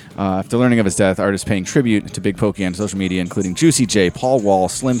 After learning of his death, artists paying tribute to Big Pokey on social media, including Juicy J, Paul Wall,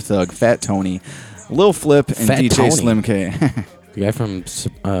 Slim Thug, Fat Tony, Lil Flip, and Fat DJ Tony. Slim K. The guy from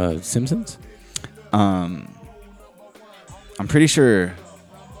Simpsons? I'm pretty sure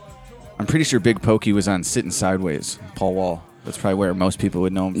Big Pokey was on Sitting Sideways, Paul Wall. That's probably where most people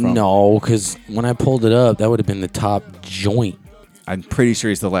would know him from. No, because when I pulled it up, that would have been the top joint. I'm pretty sure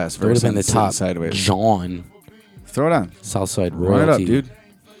he's the last That would verse have been on the Sitting top Sideways. John. Throw it on. Southside Run it up, royalty. dude.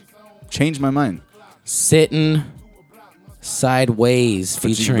 Change my mind. Sitting Sideways But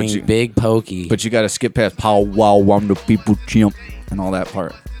you- featuring Big Pokey. But you got to skip past Pow Wow I'm the people chimp and all that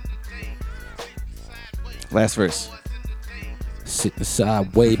part. Last verse. Sitting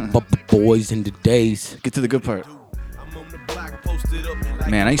sideways, boys in the days. Get to the good part.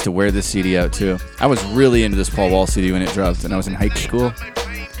 Man, I used to wear this CD out too. I was really into this Paul Wall CD when it dropped, and I was in high school.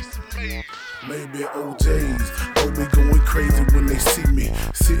 Maybe OJs, oh, they going crazy when they see me.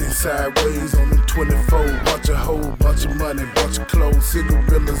 Sitting sideways on them 24. Bunch of hoe, bunch of money, bunch of clothes.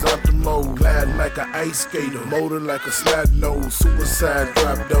 Cigarillas out the mold. Glide like an ice skater. Motor like a slide nose. Suicide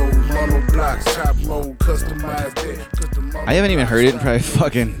drop those. Mono blocks, chop mode. Customized that. I haven't even heard it in probably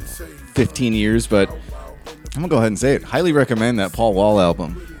fucking 15 years, but I'm gonna go ahead and say it. Highly recommend that Paul Wall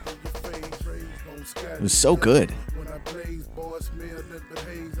album. It was so good.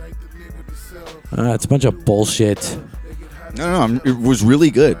 It's a bunch of bullshit. No, it was really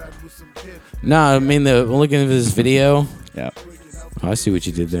good. No, I mean, looking at this video. Yeah. Oh, I see what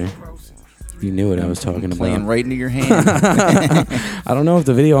you did there. You knew what I was talking Playing about. right into your hand. I don't know if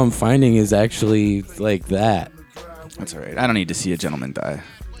the video I'm finding is actually like that. That's all right. I don't need to see a gentleman die.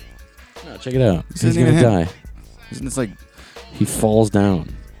 No, check it out. This He's isn't gonna even him. die. Isn't this like He falls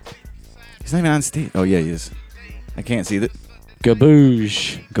down. he's not even on stage? Oh yeah, he is. I can't see that.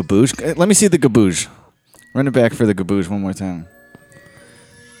 Gaboosh. Gaboosh. Let me see the gaboosh. Run it back for the gaboosh one more time.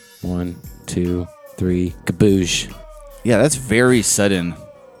 1, 2, 3. Gaboosh. Yeah, that's very sudden.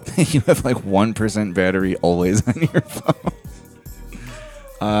 You have like 1% battery always on your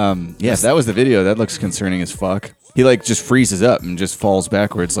phone. Yes, that was the video. That looks concerning as fuck. He like just freezes up and just falls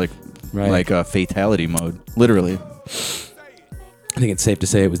backwards like a fatality mode. Literally. I think it's safe to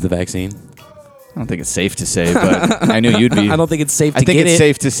say it was the vaccine. I don't think it's safe to say, but I knew you'd be. I don't think it's safe to I think get it's it.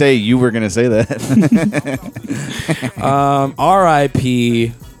 safe to say you were going to say that.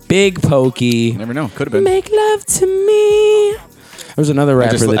 R.I.P. Big Pokey. Never know. Could have been. Make love to me. There's another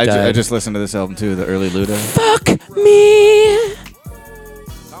rapper that died. I just listened to this album too, the early Luda. Fuck me.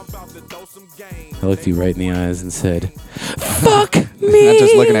 I looked you right in the eyes and said, "Fuck me." Not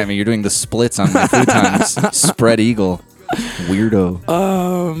just looking at me. You're doing the splits on my futons. Spread eagle. Weirdo.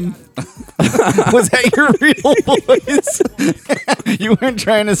 Was that your real voice? You weren't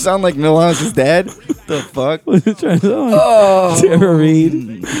trying to sound like Milhouse's dad? The fuck? Oh, Tara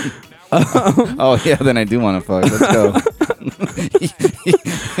Reid. Oh yeah, then I do want to fuck. Let's go.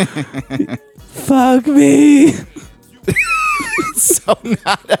 Fuck me. So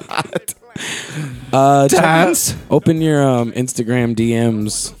not hot. Dance. Open your Instagram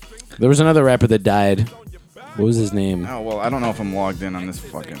DMs. There was another rapper that died. What was his name? Oh well, I don't know if I'm logged in on this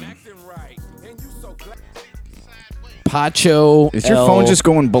fucking. Pacho. Is your phone just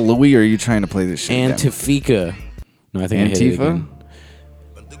going balooey, or are you trying to play this shit? again? Antifa? No, I think I hit it Antifa? again.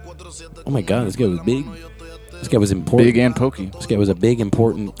 Oh my god, this guy was big. This guy was important. Big and Pokey. This guy was a big,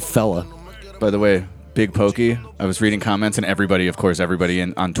 important fella. By the way, Big Pokey. I was reading comments, and everybody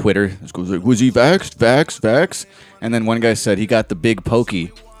on Twitter goes like, "Was he vaxxed? Vax?" And then one guy said he got the Big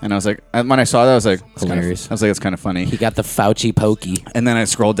Pokey, and I was like, when I saw that, I was like, Hilarious. I was like, it's kind of funny. He got the Fauci pokey. And then I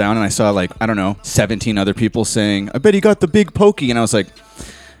scrolled down and I saw 17 other people saying, "I bet he got the Big Pokey," and I was like,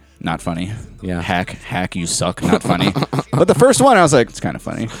 not funny. Yeah. Hack, you suck. Not funny. But the first one, I was like, it's kind of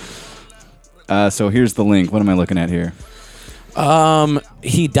funny. So here's the link. What am I looking at here?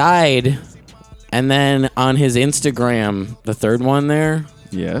 He died, and then on his Instagram, the third one there,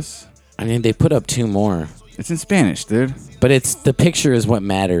 Yes. I mean, they put up 2 more. It's in Spanish, dude. But it's the picture is what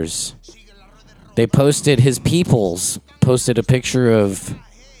matters. They posted his peoples posted a picture of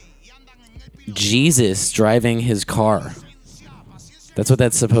Jesus driving his car. That's what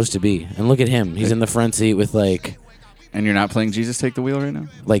that's supposed to be. And look at him. He's in the front seat with And you're not playing Jesus Take the Wheel right now?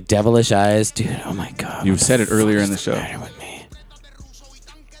 Like Devilish Eyes, dude. Oh my god. You said it earlier in the show. What's the matter with me?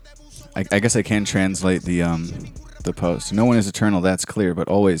 I guess I can translate the post. No one is eternal, that's clear, but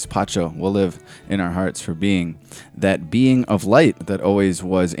always Pacho will live in our hearts for being that being of light that always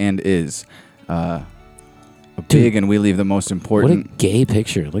was and is. Big, and we leave the most What a important. gay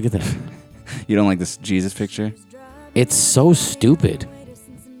picture. Look at that. You don't like this Jesus picture? It's so stupid.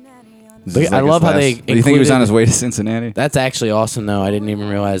 This Look, is I his love how they Do you think he was included- on his way to Cincinnati? That's actually awesome, though. I didn't even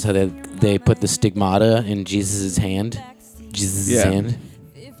realize how they put the stigmata in Jesus' hand. Jesus' Yeah. hand.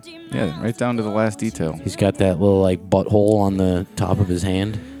 Yeah, right down to the last detail. He's got that little like butthole on the top of his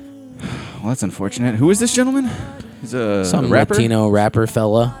hand. Well, that's unfortunate. Who is this gentleman? He's a Some rapper. Latino rapper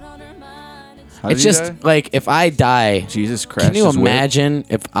fella. How did It's he just die? like if I die, Jesus crashed can you his whip? imagine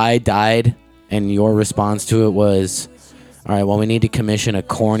if I died and your response to it was, all right, well, we need to commission a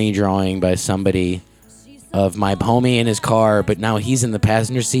corny drawing by somebody of my homie in his car, but now he's in the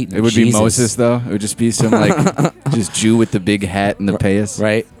passenger seat. And It would be Jesus, Moses, though. It would just be some like just Jew with the big hat and the payas.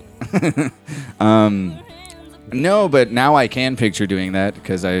 right? No, but now I can picture doing that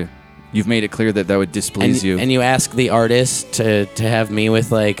because you've made it clear that would displease you. And you ask the artist to have me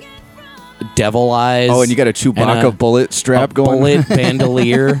with like devil eyes. Oh, and you got a Chewbacca and bullet strap a going. bullet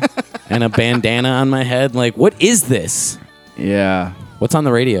bandolier and a bandana on my head. Like, what is this? Yeah, What's on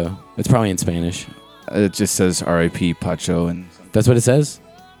the radio? It's probably in Spanish. it just says R.I.P. Pacho, and That's what it says?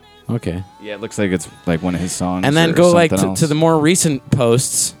 Okay. yeah, it looks like it's like one of his songs. And then or go like something else. to the more recent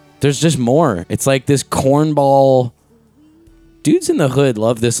posts. There's just more. It's like this cornball. Dudes in the hood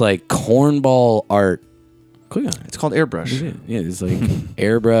love this like cornball art. Click on it. It's called Airbrush. Yeah, it's like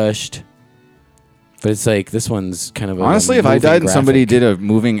airbrushed. But it's like this one's kind of a Honestly, if I moving died and somebody graphic. did a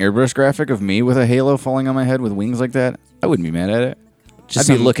moving airbrush graphic of me with a halo falling on my head with wings like that, I wouldn't be mad at it. Just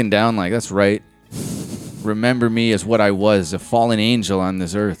I'd be some- looking down like, that's right. Remember me as what I was, a fallen angel on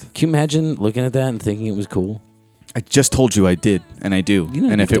this earth. Can you imagine looking at that and thinking it was cool? I just told you I did, and I do. You know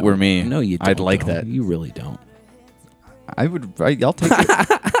And you if it were don't. me, No, you I'd don't, like though. that. You really don't. I'll take it.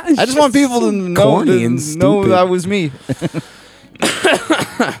 I just want people to know, corny and know stupid. that was me.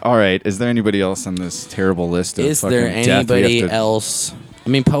 All right. Is there anybody else on this terrible list of Is fucking there death we have anybody to- else? I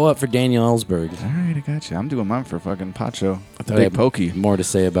mean, Poe up for Daniel Ellsberg. All right, I got you. I'm doing mine for fucking Pacho. I thought I Big had Pokey. more to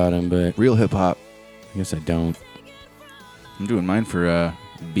say about him, but Real hip hop. I guess I don't. I'm doing mine for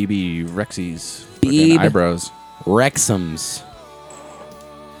BB Rexy's Beeb. fucking eyebrows. Wrexham's.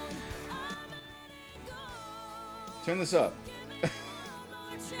 Turn this up.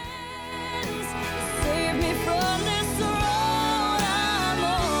 Save me from this road I'm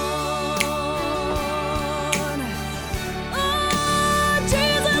on. Oh,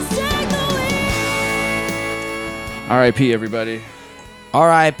 Jesus, take the wheel. R.I.P. everybody.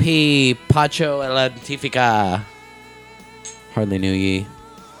 R.I.P. Pacho Elantifica. Hardly knew ye.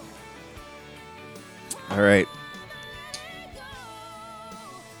 All right.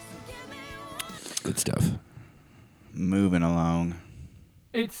 Good stuff. Moving along.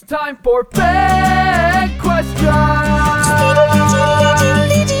 It's time for bad questions.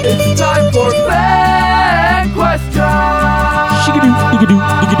 It's time for bad questions.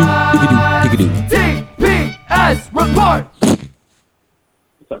 TPS report.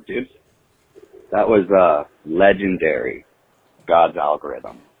 What's up, dudes? That was legendary God's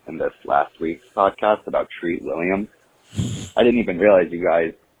algorithm in this last week's podcast about Treat Williams. I didn't even realize you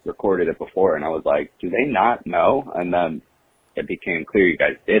guys recorded it before, and I was like, do they not know? And then it became clear you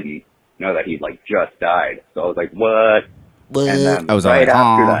guys didn't know that he like just died. So I was like, what? And then I was right like,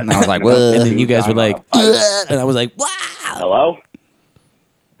 after "Aw," that, and I was like, you know, "What?" And then you guys were I'm like, on a fight. and I was like, wow. Hello?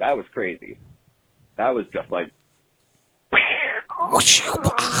 That was crazy. That was just like,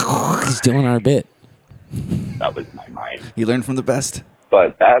 He's doing our bit. that was my mind. You learned from the best.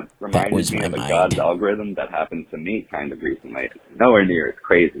 But that was reminded me my of a mind. God's algorithm that happened to me kind of recently. Nowhere near as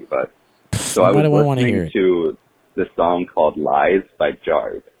crazy, but so I Why was do I wanna hear listening to this song called Lies by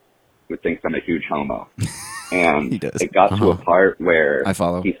Jarve, who thinks I'm a huge homo. And He does. it got to a part where I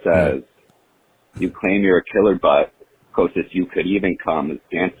follow. he says, you claim you're a killer butt, closest you could even come is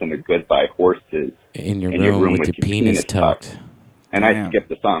dancing the goodbye horses In your in your room room with your penis tucked. And Damn. I skipped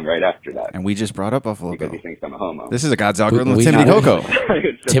the song right after that And we just brought up Buffalo because Bill. he thinks I'm a homo. This is a God's algorithm we with Timothy got- Coco.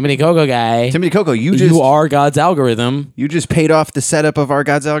 It's just- Timothy Coco guy. Timothy Coco, you You are God's algorithm You just paid off the setup of our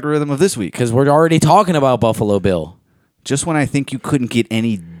God's algorithm of this week. because we're already talking about Buffalo Bill. Just when I think you couldn't get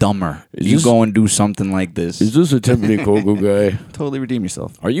any dumber, you this- go and do something like this. this a Timothy Coco guy? Totally redeem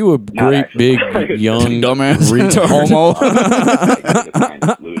yourself. Are you a great actually. big young Dumbass. retard homo? Like, it just kind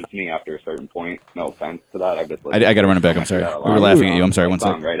of lose me after a certain point. No offense to that. I just I gotta run it back. I'm sorry. We were laughing at you. I'm sorry. One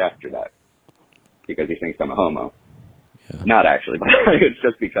sec. Right after that, because he thinks I'm a homo. Not actually, but it's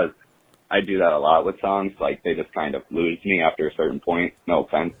just because I do that a lot with songs. Like, they just kind of lose me after a certain point. No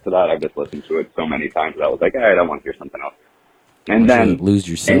offense to that. I've just listened to it so many times that I was like, all right, I want to hear something else. And then lose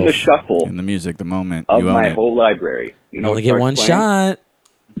yourself in the shuffle In the music, the moment of you own my it. whole library, You only get one shot.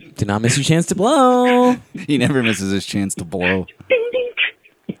 Do not miss your chance to blow. He never misses his chance to blow.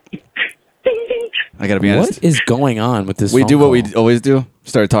 I gotta be honest. What is going on with this? We phone do what call? we always do.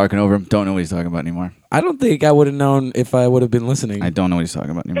 Start talking over him. Don't know what he's talking about anymore. I don't think I would have known if I would have been listening. I don't know what he's talking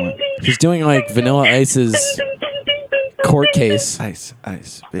about anymore. He's doing like Vanilla Ice's court case. Ice,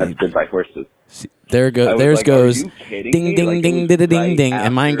 That's babe. Good by Horses. There I go. was Theirs like, goes are you kidding ding me? ding Like, it ding was ding ding right ding,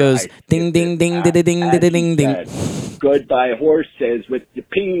 and mine after goes I ding ding ding skipped it ding as ding he ding. said, Goodbye Horses with the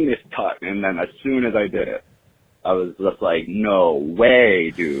penis tuck. And then as soon as I did it, I was just like, no way,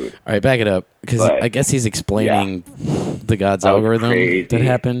 dude. All right, back it up because But, I guess he's explaining the God's That was algorithm crazy. that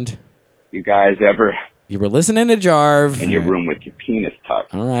happened. You guys ever You were listening to Jarv. in your room with your penis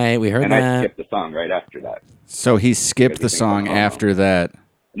tucked? All right, we heard And I that. skipped the song right after that. So he skipped the Because he thinks song I'm after that,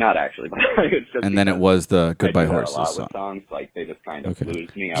 Not actually, but it's just and then it because was the I Goodbye do that Horses a lot song. with songs, like they just kind of Okay.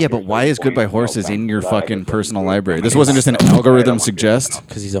 lose me. Yeah, after but a why certain is Goodbye point. No Horses in offense your to that, I fucking just personal listened to it library? so This many wasn't just an times. I algorithm don't want to suggest?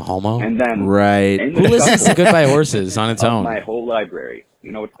 Because he's a homo. And then Right. in Who the listens to shuffle Goodbye Horses on its of own? my whole library,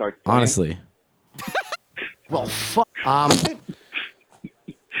 you know what starts playing? Honestly,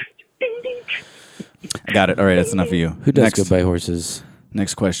 I got it. All right, that's enough of you. who does Next, Goodbye Horses?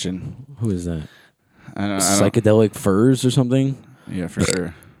 Next question. Who is that? I don't, Psychedelic Furs or something? yeah, for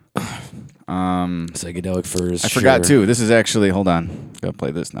sure. Psychedelic Furs. I forgot sure. too. This is actually. Hold on. Gotta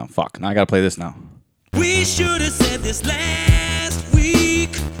play this now. Fuck. Now I gotta play this now. We should have said this last week.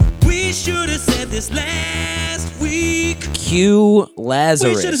 We should have said this last week. Q We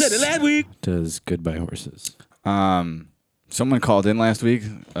Lazarus should have said it last week. does Goodbye Horses. Someone called in last week,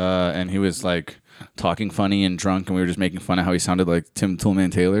 and he was like talking funny and drunk, and we were just making fun of how he sounded like Tim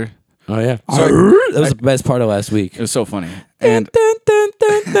Toolman Taylor. Oh yeah, So that was the best part of last week. It was so funny. And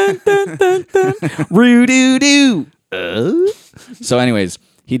Roo-doo-doo. so, anyways,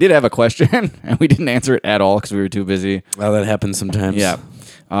 he did have a question, and we didn't answer it at all because we were too busy. Well, that happens sometimes. Yeah,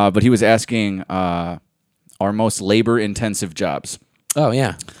 but he was asking our most labor-intensive jobs. Oh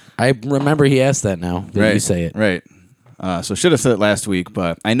yeah, I remember he asked that. Now that you say it, right? So should have said it last week,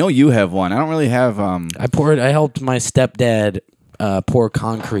 but I know you have one. I don't really have. I helped my stepdad pour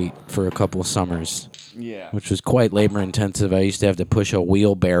concrete for a couple of summers. Yeah. Which was quite labor intensive. I used to have to push a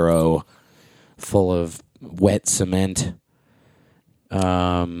wheelbarrow full of wet cement.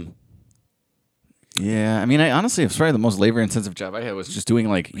 Yeah, I mean, I honestly, it's probably the most labor-intensive job I had was just doing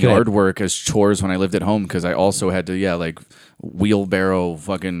like yard work as chores when I lived at home because I also had to, like wheelbarrow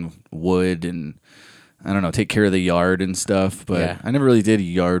fucking wood and I don't know, take care of the yard and stuff. But Yeah. I never really did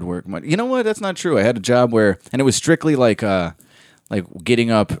yard work much. You know what? That's not true. I had a job where, and it was strictly like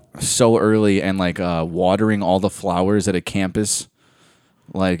getting up so early and watering all the flowers at a campus.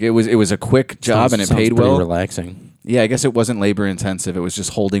 Like it was a quick job and it Sounds paid pretty well. relaxing. Yeah, I guess it wasn't labor intensive. It was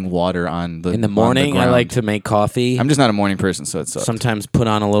just holding water on the In the on morning, I ground. like to make coffee. I'm just not a morning person, so it sucks. Sometimes put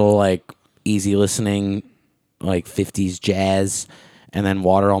on a little easy listening, 50s jazz, and then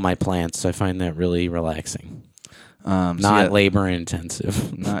water all my plants. I find that really relaxing. So Not yeah, labor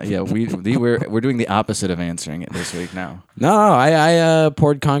intensive. we're doing the opposite of answering it this week now. No, I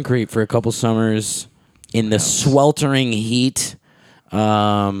poured concrete for a couple summers in the sweltering heat.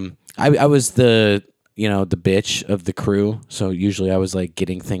 I was the bitch of the crew, so usually I was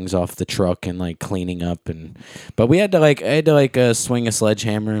getting things off the truck and cleaning up, but we had to swing a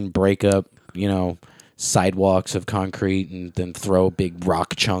sledgehammer and break up sidewalks of concrete and then throw big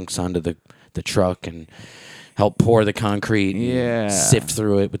rock chunks onto the truck and help pour the concrete and Yeah. sift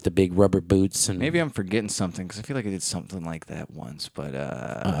through it with the big rubber boots and Maybe I'm forgetting something because I feel like I did something like that once, but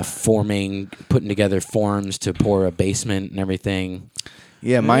putting together forms to pour a basement and everything.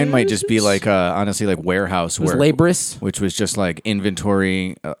 yeah, mine might just be honestly warehouse It was work, laborious. which was just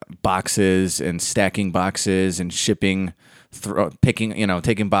inventory boxes and stacking boxes and shipping,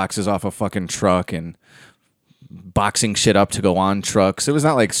 taking boxes off a fucking truck and boxing shit up to go on trucks. It was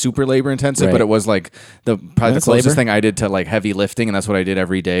not super labor intensive, Right. but it was probably the That's closest labor. thing I did to heavy lifting, and that's what I did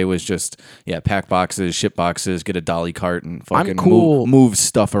every day was just pack boxes, ship boxes, get a dolly cart, and fucking cool. move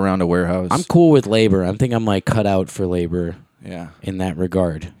stuff around a warehouse. I'm cool with labor. I think I'm cut out for labor Yeah. in that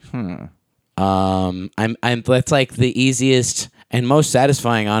regard. I'm that's the easiest and most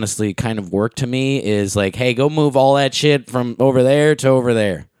satisfying, honestly, kind of work to me is hey, go move all that shit from over there to over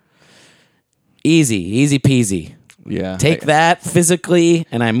there. Easy peasy. Yeah. Take that physically,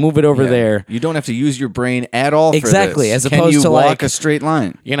 and I move it over Yeah. there. You don't have to use your brain at all. Exactly, For this. as Can opposed you to, walk like- a straight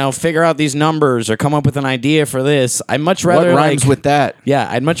line. Figure out these numbers or come up with an idea for this. I'd much rather What rhymes with that? Yeah,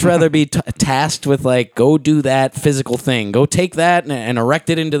 I'd much rather be tasked with go do that physical thing. Go take that and erect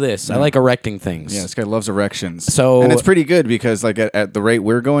it into this. I like erecting things. Yeah, this guy loves erections. So- and it's pretty good because at the rate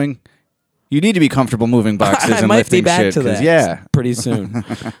we're going, you need to be comfortable moving boxes I and might lifting be back shit. to 'cause, that. Yeah. pretty soon.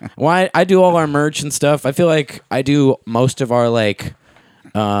 Well, I do all our merch and stuff. I feel like I do most of our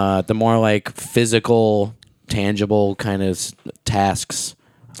the more physical, tangible kind of tasks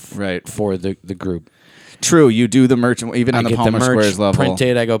Right. for the group. True. You do the merch even on I the get Palmer the merch Squares level.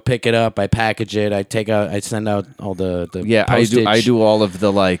 printed. I go pick it up. I package it. I send out all the Yeah, postage. I do all of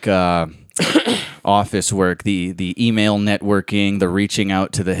the office work, the email networking, the reaching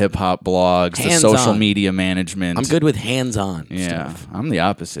out to the hip hop blogs, the Hands-on. social media management. I'm good with hands-on Yeah, stuff. I'm the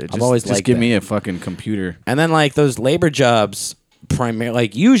opposite. Just, always just liked give that. me a fucking computer. And then those labor jobs,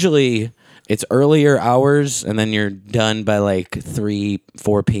 usually it's earlier hours, and then you're done by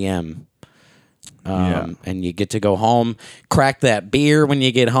 3-4 p.m. And you get to go home, crack that beer when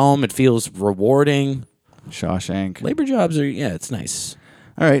you get home. It feels rewarding. Shawshank. Labor jobs are it's nice.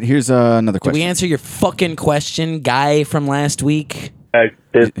 All right, here's another Did question. we answer your fucking question, guy from last week?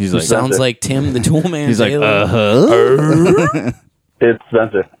 He's Who like, sounds like Tim the Toolman. he's like, Taylor. It's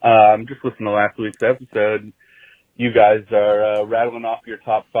Spencer. I'm just listening to last week's episode. You guys are rattling off your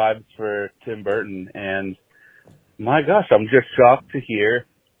top fives for Tim Burton, and my gosh, I'm just shocked to hear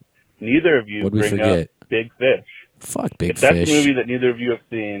neither of you What'd we bring forget? up Big Fish. Fuck Big If that's Fish. a movie that neither of you have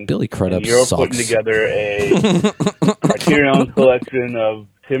seen, Billy Crudup and you're sucks. putting together a Criterion collection of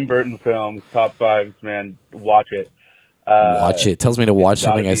Tim Burton films, top fives, man, watch it. Watch it. Tells me to watch it's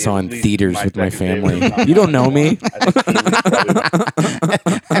gotta something I be saw at in least theaters my with my second family. favorite. You don't know me. I think it's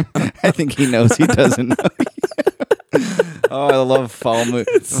probably I think he knows he doesn't know. Oh, I love foul mood.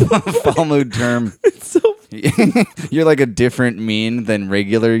 Foul mood term. So You're like a different mean than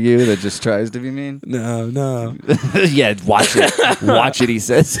regular you that just tries to be mean. no. Yeah, watch it. Watch it, he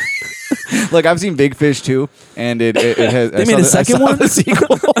says. Look, I've seen Big Fish too, and it has. They made a second one? The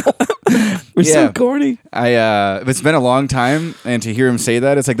sequel. We're Yeah. so corny. It's been a long time, and to hear him say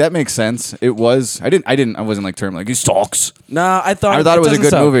that, it's like that makes sense. It was. I wasn't term he sucks. No, I thought I thought it was a doesn't good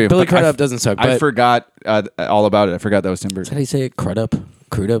suck. movie. Billy but Crudup doesn't suck. I But forgot all about it. I forgot that was Tim how do Burton. you say it? Crudup?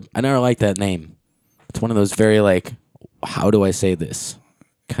 Crudup? I never liked that name. It's one of those very how do I say this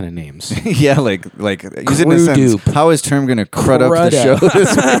kind of names. Yeah, like use it in a sentence. Crudup. How is term gonna crud up the show?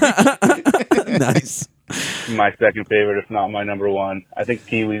 This Nice. my second favorite, if not my number one. I think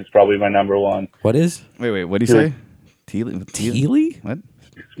Pee-wee's probably my number one. What is Wait, what do you say? Teely? Keely? What?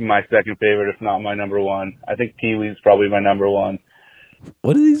 My second favorite, if not my number one. I think Pee-wee's probably my number one.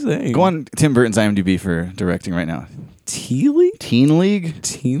 What is he saying? Go on Tim Burton's IMDb for directing right now. Teely? Teen League?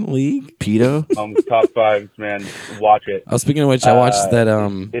 Teen League? Pedo? Top fives, man, watch it. Oh, speaking of which, I watched that.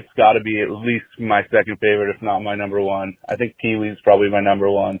 It's got to be at least my second favorite, if not my number one. I think Pee-wee's probably my number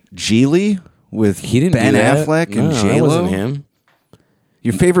one. Geely with He didn't Ben do that. Affleck and No, that J-Lo? wasn't him.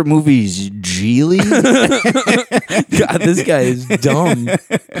 Your favorite movie is Geely? God, this guy is dumb.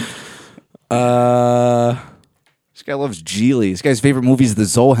 This guy loves Geely. This guy's favorite movie is The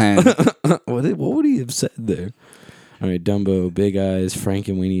Zohan. What would he have said there? All right, Dumbo, Big Eyes, Frank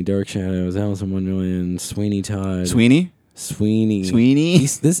and Weenie, Dark Shadows, Alice in Wonderland, Sweeney Todd. Sweeney? Sweeney. Sweeney?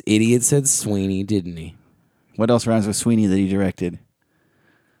 This idiot said Sweeney, didn't he? What else rhymes with Sweeney that he directed?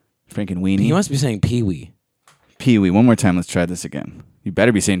 Frank and Weenie? He must be saying Pee Wee. Pee-wee. One more time. Let's try this again. You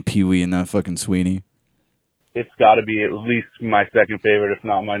better be saying Pee-wee and not fucking Sweeney. It's got to be at least my second favorite, if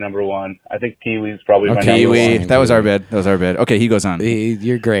not my number one. I think Pee-wee's probably my number Pee-wee. one. That was our bad. Okay, he goes on.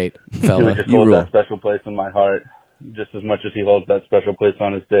 You're great, He fella. just You holds rule. that special place in my heart, just as much as he holds that special place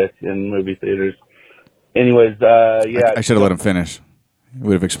on his dick in movie theaters. Anyways, yeah. I should have let him finish.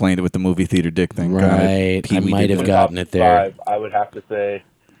 Would have explained it with the movie theater dick thing. Go ahead. Right. I Pee-wee might did have that. gotten it there. Five, I would have to say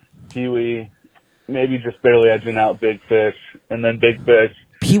Pee-wee, maybe just barely edging out Big Fish, and then Big Fish.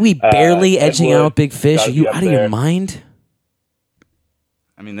 Pee Wee barely Ed edging Wood, out Big Fish. gotta Are you be up out of your there. mind?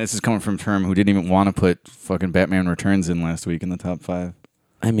 I mean, this is coming from Term, who didn't even want to put fucking Batman Returns in last week in the top 5.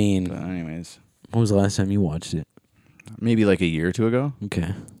 I mean, But anyways, when was the last time you watched it? maybe like a year or two ago. Okay.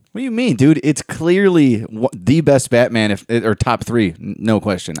 What do you mean, dude? It's clearly the best Batman, or top 3, no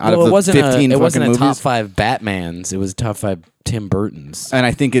question. Out Well, of it the wasn't 15 a, it fucking wasn't a movies, top 5 Batmans. It was top 5 Tim Burtons. and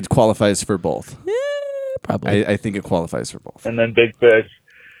I think it qualifies for both. Probably. I think it qualifies for both. And then Big Fish.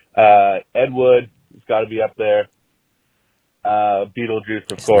 Ed Wood has got to be up there. Beetlejuice,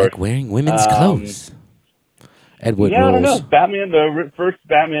 of It's course. like wearing women's clothes. Ed Wood Yeah, I don't know. rules. Batman, the first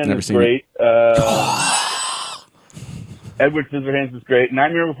Batman Never is seen great. Edward Scissorhands is great.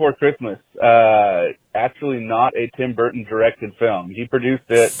 Nightmare Before Christmas. Actually not a Tim Burton directed film. He produced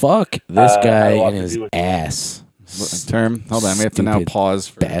it. Fuck this had guy a lot and to his do with- ass. Term. Hold on. We have to now Stupid pause.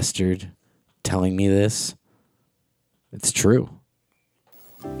 For bastard telling me this. It's true.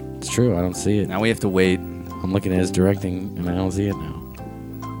 It's true. I don't see it. Now we have to wait. I'm looking at his directing and I don't see it now.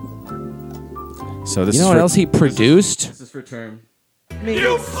 So this You is know what for, else he produced? This is for term.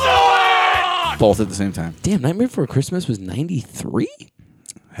 You Both at the same time. Damn, Nightmare Before Christmas was 93?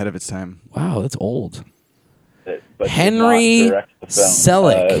 Ahead of its time. Wow, that's old. But did Henry not direct the film.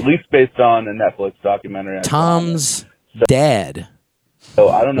 Selick. At least based on a Netflix documentary. I saw. Tom's dad. So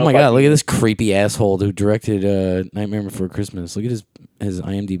I don't know. Oh my if I god, can- look at this creepy asshole who directed Nightmare Before Christmas. Look at his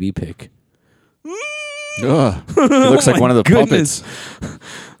IMDb pic. Ugh. He looks like my one of the goodness. puppets.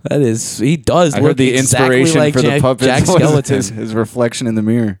 That is, he does I look heard the exactly inspiration like for Jack, the puppets Jack was Skeleton. his reflection in the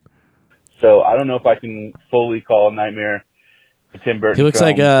mirror. So I don't know if I can fully call Nightmare a Tim Burton. He looks film,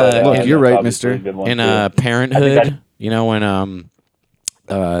 like, but, Look, you're right, obviously a mister. good one, In too. Parenthood, you know, when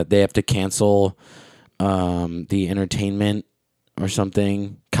they have to cancel the entertainment or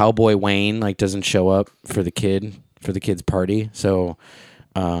something. Cowboy Wayne doesn't show up for the kid's party. So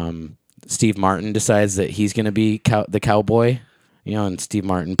Steve Martin decides that he's going to be the cowboy. You know, and Steve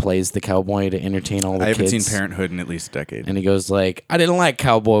Martin plays the cowboy to entertain all the I haven't kids. seen Parenthood in at least a decade. And he goes like, I didn't like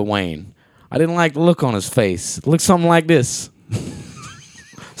Cowboy Wayne. I didn't like the look on his face. It looked something like this.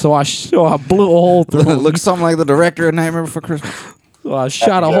 so I blew a hole through It him. looks something like the director of Nightmare Before Christmas. So I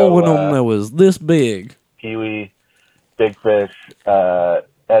shot a to hole in go, him that was this big. Pee-wee, Big Fish,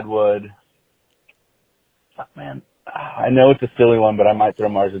 Ed Wood. Oh, man, I know it's a silly one, but I might throw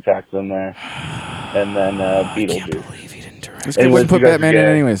Mars Attacks in there. And then Beetlejuice. This guy Anyways, wouldn't put you guys are Batman in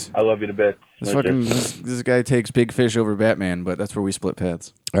gay. anyways. I love you to bits. This Later. fucking this guy takes Big Fish over Batman, but that's where we split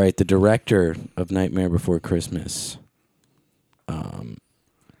paths. All right, the director of Nightmare Before Christmas,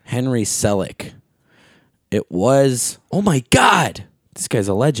 Henry Selick. It was, oh my God, this guy's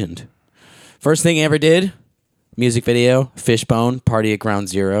a legend. First thing he ever did, music video, Fishbone, Party at Ground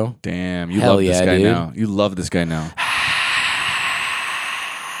Zero. Damn, you Hell love this yeah, guy dude. now. You love this guy now.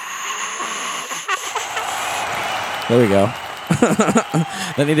 There we go.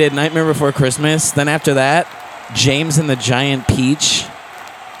 Then he did Nightmare Before Christmas. Then after that, James and the Giant Peach.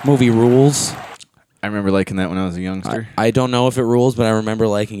 Movie rules. I remember liking that when I was a youngster. I don't know if it rules, but I remember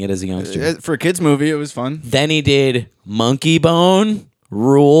liking it as a youngster. For a kids movie, it was fun. Then he did Monkey Bone,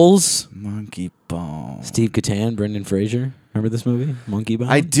 rules. Monkey Bone. Steve Catan, Brendan Fraser. Remember this movie, Monkey Bone?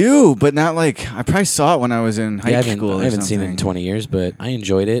 I do, but not like I probably saw it when I was in high I school. Or haven't seen it in something. 20 years, but I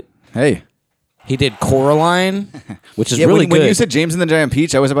enjoyed it. Hey, He did Coraline, which is yeah, really when good. you said James and the Giant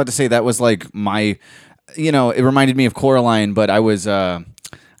Peach, I was about to say that was like my, it reminded me of Coraline, but I was, I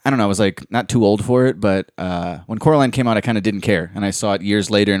don't know, I was like not too old for it, but when Coraline came out, I kind of didn't care, and I saw it years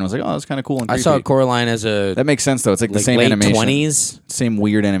later, and was like, oh, that's kind of cool and I creepy. saw Coraline as a That makes sense though. It's like the same late animation, 20s, same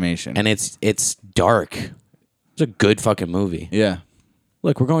weird animation, and it's dark. It's a good fucking movie. yeah,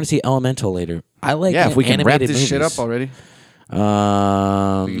 Look, we're going to see Elemental later. I like yeah. If we can wrap animated this shit movies. up already,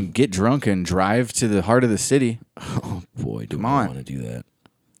 we can get drunk and drive to the heart of the city. Oh boy, do Come I on. want to do that.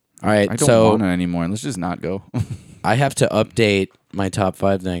 All right, I don't so want it anymore. Let's just not go. I have to update my top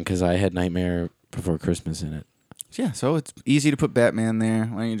 5 then because I had Nightmare Before Christmas in it. Yeah, so it's easy to put Batman there.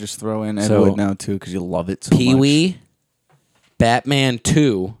 Why don't you just throw in Ed So, Wood now too, because you love it so much. Pee-wee, Batman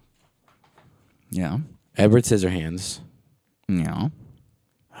 2, Yeah. Edward Scissorhands, Yeah.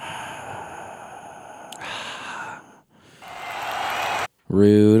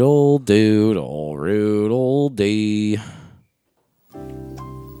 Roodle Doodle, Roodle Dee,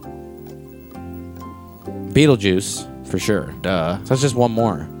 Beetlejuice, for sure. Duh. So that's just one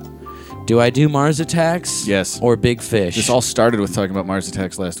more. Do I do Mars Attacks? Yes. Or Big Fish? This all started with talking about Mars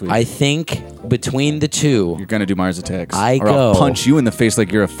Attacks last week. I think between the two, You're gonna do Mars Attacks. I or I'll go- punch you in the face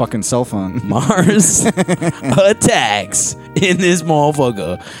like you're a fucking cell phone. Mars Attacks in this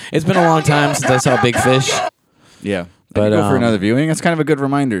motherfucker. It's been a long time since I saw Big Fish. Yeah. But, But go for um, another viewing. That's kind of a good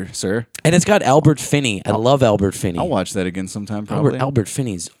reminder, sir. And it's got Albert Finney. I love Albert Finney. I'll watch that again sometime. Probably. Albert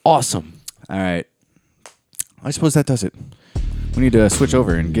Finney's awesome. All right. I suppose that does it. We need to switch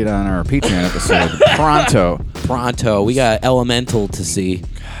over and get on our Patreon episode pronto. Pronto. We got Elemental to see.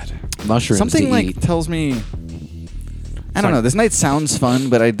 God. Mushrooms Something to like eat. tells me. I don't know. This night sounds fun,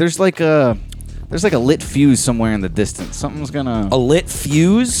 but there's like a lit fuse somewhere in the distance. Something's gonna A lit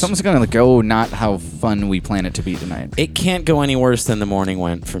fuse? Something's gonna go not how fun we plan it to be tonight. It can't go any worse than the morning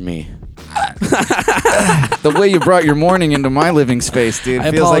went for me. The way you brought your morning into my living space, dude, I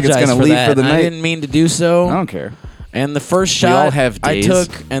feels like apologize it's gonna for leave that. for the I night. didn't mean to do so. I don't care. And the first We shot all have I days. took,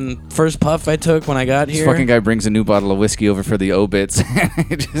 and first puff I took when I got This here. fucking guy brings a new bottle of whiskey over for the obits. I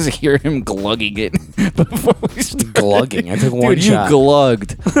just hear him glugging it before we start. Glugging. I took one Dude, shot. you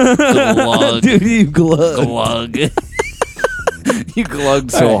glugged. Glug. Dude, you glugged. Glug. You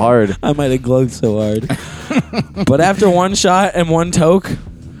glugged so hard. I might have glugged so hard. But after one shot and one toke,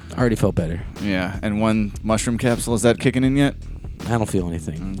 I already felt better. Yeah, and one mushroom capsule. Is that kicking in yet? I don't feel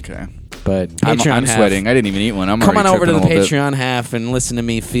anything. Okay. But I'm Patreon half. sweating. I didn't even eat one. I'm Come on already over to the tripping a little bit. Patreon half and listen to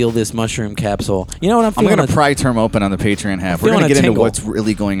me feel this mushroom capsule. You know what I'm I'm feeling? going to pry term open on the Patreon half. We're feeling going to a get into tingle. what's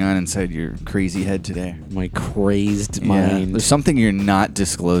really going on inside your crazy head today. My crazed Yeah. mind. There's something you're not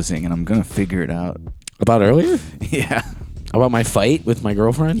disclosing, and I'm going to figure it out. About earlier? Yeah. About my fight with my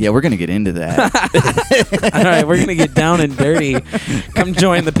girlfriend? Yeah, we're going to get into that. All right, we're going to get down and dirty. Come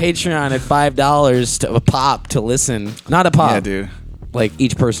join the Patreon at $5 to a pop to listen. Not a pop. Yeah, dude. Like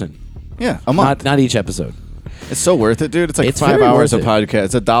each person. Yeah, a month. Not each episode. It's so worth it, dude. It's like It's 5 very hours worth of it. podcast.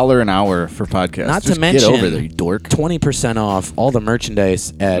 It's $1 an hour for podcasts. Not Just to mention get over there, you dork. 20% off all the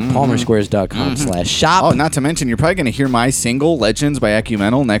merchandise at palmersquares.com/shop. Oh, not to mention, you're probably going to hear my single, Legends by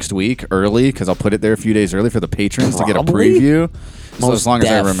Ecumenal, next week early, because I'll put it there a few days early for the patrons to get a Probably. preview. So Most as long as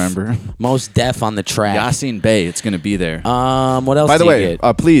I deaf. remember. Most deaf on the track. Yasin Bey, it's going to be there. What else By the do you way,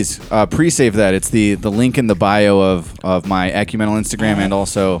 get? please pre-save that. It's the link in the bio of my Ecumenal Instagram and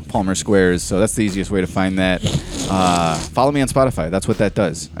also Palmer Squares. So that's the easiest way to find that. Follow me on Spotify. That's what that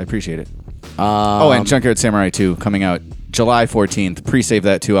does. I appreciate it. And Junkyard Samurai 2 coming out July 14th. Pre-save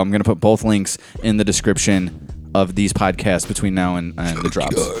that too. I'm going to put both links in the description of these podcasts between now and the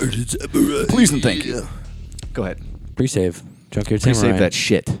drops. Please and thank you. Go ahead. Pre-save. Junkyard Samurai. Pre-save that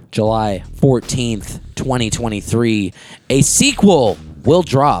shit. July 14th, 2023. A sequel will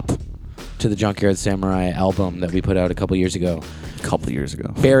drop to the Junkyard Samurai album that we put out a couple years ago. A couple years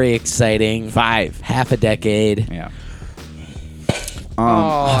ago. Very exciting. 5. Half a decade. Yeah.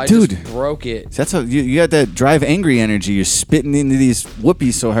 I dude. just broke it. That's how you got that drive angry energy. You're spitting into these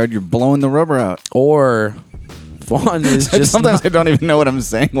whoopies so hard you're blowing the rubber out. Or Vaughn is just Sometimes I don't even know what I'm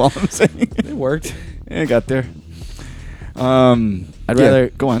saying while I'm saying it. it worked. Yeah, I got there. I'd rather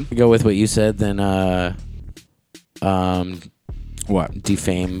go on. go with what you said than What?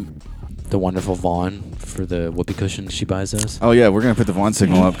 defame the wonderful Vaughn for the whoopee cushions she buys us. Oh yeah, we're gonna put the Vaughn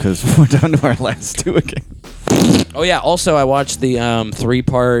signal up because we're down to our last two again. Oh yeah. Also, I watched the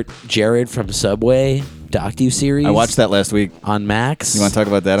 3-part Jared from Subway docu-series. I watched that last week. on Max. You want to talk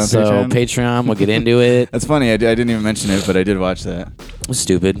about that on So Patreon? Patreon, we'll get into it. That's funny. I didn't even mention it, but I did watch that. It was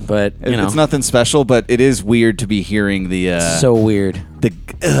stupid, but you know, It's nothing special, but it is weird to be hearing the so weird.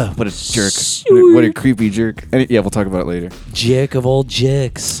 what a jerk. What a creepy jerk. Yeah, we'll talk about it later. Jick of old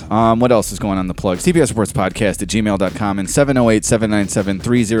jicks. What else is going on in the plugs? TPS Reports Podcast at gmail.com and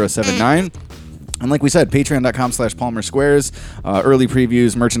 708-797-3079. And like we said, patreon.com/Palmer Squares, early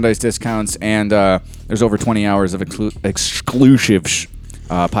previews, merchandise discounts, and there's over 20 hours of exclusive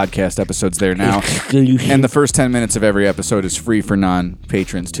podcast episodes there now. And the first 10 minutes of every episode is free for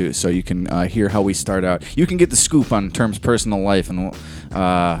non-patrons too, so you can hear how we start out. You can get the scoop on Term's personal life and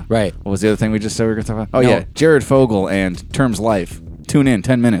Right. What was the other thing we just said we were going to talk about? Oh No. yeah, Jared Fogle and Term's life. Tune in,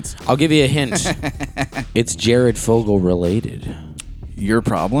 10 minutes. I'll give you a hint. It's Jared Fogle related. Your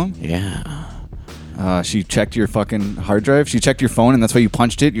problem? Yeah. She checked your fucking hard drive. She checked your phone, and that's why you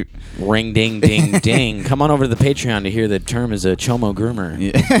punched it. Ring ding ding ding. Come on over to the Patreon to hear that Term is a chomo groomer. Yeah,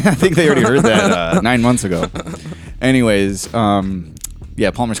 I think they already heard that 9 months ago. Anyways,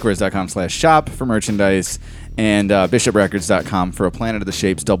 palmersquares.com/shop for merchandise and bishoprecords.com for a Planet of the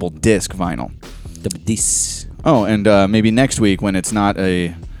Shapes double disc vinyl. This. Oh, and maybe next week when it's not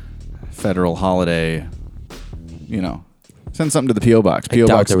a federal holiday, send something to the P.O. Box. P.O.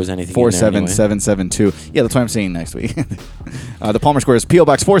 doubt Box there was anything in there 47772. Yeah, that's what I'm saying next week. The Palmer Squares, P.O.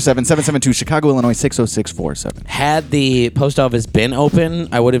 Box 47772, Chicago, Illinois 60647. Had the post office been open,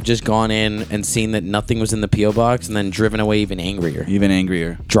 I would have just gone in and seen that nothing was in the P.O. box and then driven away even angrier. Even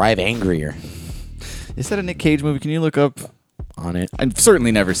angrier. Drive angrier Is that a Nick Cage movie? Can you look up? on it. I've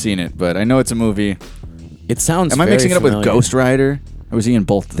certainly never seen it, but I know it's a movie. It sounds Am I very mixing it up with familiar. Ghost Rider? Or was he in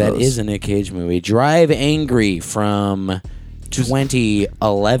both of That those? is a Nick Cage movie. Drive Angry from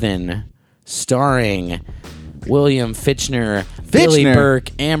 2011, starring William Fichtner, Billy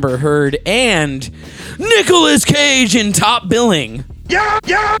Burke, Amber Heard, and Nicolas Cage in top billing.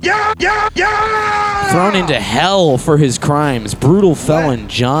 Thrown into hell for his crimes, brutal felon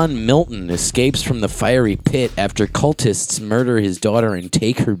John Milton escapes from the fiery pit after cultists murder his daughter and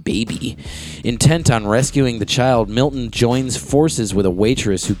take her baby. Intent on rescuing the child, Milton joins forces with a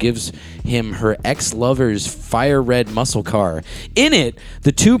waitress who gives him her ex-lover's fire-red muscle car. In it,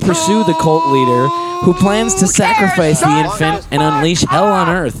 the two pursue the cult leader, who plans to sacrifice the infant and unleash hell on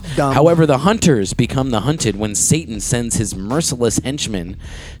earth. However, the hunters become the hunted when Satan sends his merciless henchmen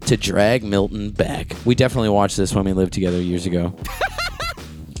to drag Milton back. We definitely watched this when we lived together years ago.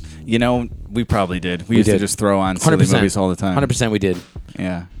 You know, we probably did. We used did. to just throw on silly 100%. movies all the time. 100% we did.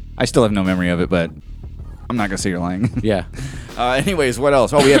 Yeah. I still have no memory of it, but I'm not going to say you're lying. Yeah. Anyways, what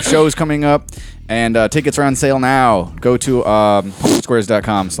else? Oh, we have shows coming up, and tickets are on sale now. Go to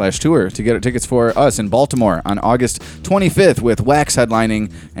PumpkinSquares.com/tour to get tickets for us in Baltimore on August 25th with Wax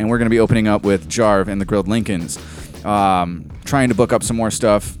headlining, and we're going to be opening up with Jarv and the Grilled Lincolns. Trying to book up some more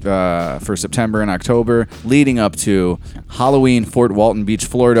stuff for September and October, leading up to Halloween, Fort Walton Beach,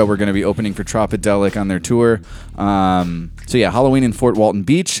 Florida. We're going to be opening for Tropidelic on their tour. So yeah, Halloween in Fort Walton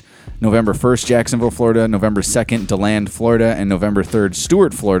Beach, November 1st, Jacksonville, Florida, November 2nd, DeLand, Florida, and November 3rd,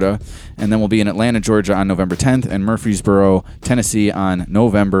 Stuart, Florida. And then we'll be in Atlanta, Georgia on November 10th, and Murfreesboro, Tennessee on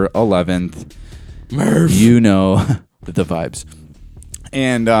November 11th. You know the vibes.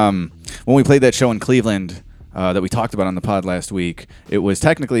 And when we played that show in Cleveland, that we talked about on the pod last week, it was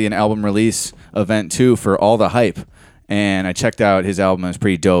technically an album release event too for All the Hype, and I checked out his album. It was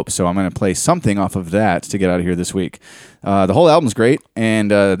pretty dope, so I'm going to play something off of that to get out of here this week. The whole album's great,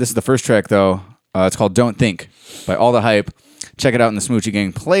 and this is the first track though. It's called Don't Think by All the Hype. Check it out in the Smoochie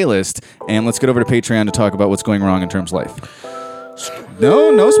Gang playlist, and let's get over to Patreon to talk about what's going wrong in Terms life.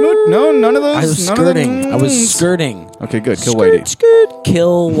 No smooch, no, none of those. I was skirting. Okay, good. Kill Whitey.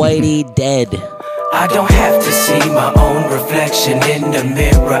 Kill Whitey dead. I don't have to see my own reflection in the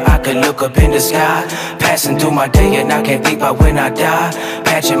mirror. I can look up in the sky, passing through my day, and I can't think about when I die.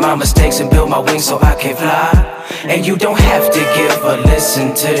 Patching my mistakes and build my wings so I can fly. And you don't have to give a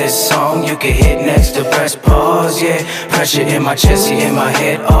listen to this song. You can hit next to press pause, yeah. Pressure in my chest, yeah, in my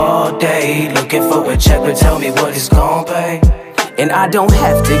head all day. Looking for a check, but tell me what it's gon' pay. And I don't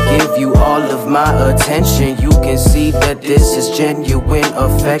have to give you all of my attention. You can see that this is genuine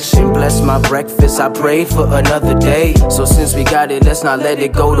affection. Bless my breakfast, I prayed for another day. So since we got it, let's not let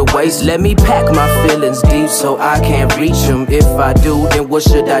it go to waste. Let me pack my feelings deep so I can't reach them. If I do, then what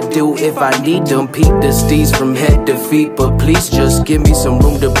should I do if I need them? Peep the steez from head to feet, but please just give me some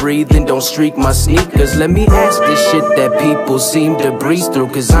room to breathe and don't streak my sneakers. Let me ask this shit that people seem to breeze through,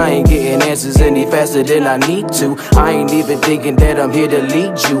 cause I ain't getting answers any faster than I need to. I ain't even thinking that I'm here to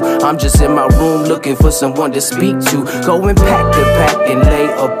lead you. I'm just in my room looking for someone to speak to. Going pack to pack and lay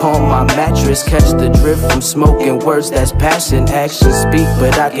upon my mattress. Catch the drift from smoking words that's passion. Actions speak,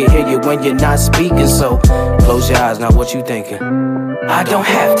 but I can hear you when you're not speaking. So close your eyes, now what you thinking? I don't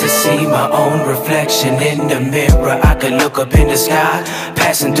have to see my own reflection in the mirror. I can look up in the sky,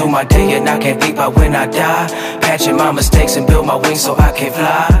 passing through my day, and I can't think about when I die. Patching my mistakes and build my wings so I can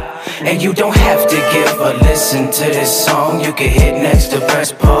fly. And you don't have to give a listen to this song. You can hit next to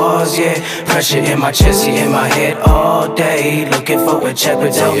press pause, yeah. Pressure in my chest, yeah, in my head all day. Looking for a check,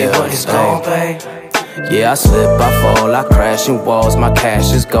 but tell me what it's gon' pay. Yeah, I slip, I fall, I crash in walls, my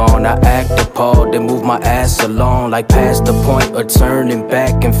cash is gone. I act appalled and move my ass along, like past the point of turning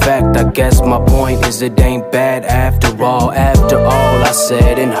back. In fact, I guess my point is it ain't bad after all. After all I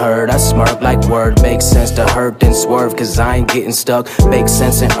said and heard, I smirk like word. Makes sense to hurt then swerve, cause I ain't getting stuck. Makes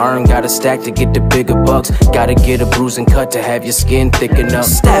sense and earn, gotta stack to get the bigger bucks. Gotta get a bruise and cut to have your skin thicken up.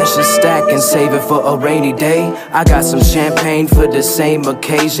 Stash a stack and save it for a rainy day. I got some champagne for the same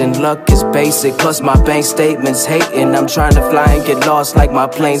occasion. Luck is basic, plus my bank statements hating. I'm trying to fly and get lost like my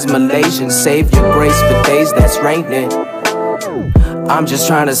plane's Malaysian. Save your grace for days that's raining. I'm just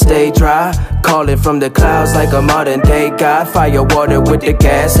trying to stay dry, calling from the clouds like a modern day god. Fire water with the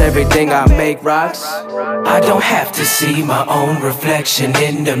gas, everything I make rocks. I don't have to see my own reflection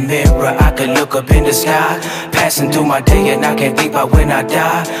in the mirror. I can look up in the sky, passing through my day, and I can't think about when I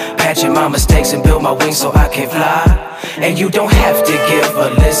die. Patching my mistakes and build my wings so I can fly. And you don't have to give a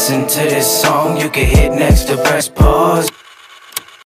listen to this song. You can hit next to press pause.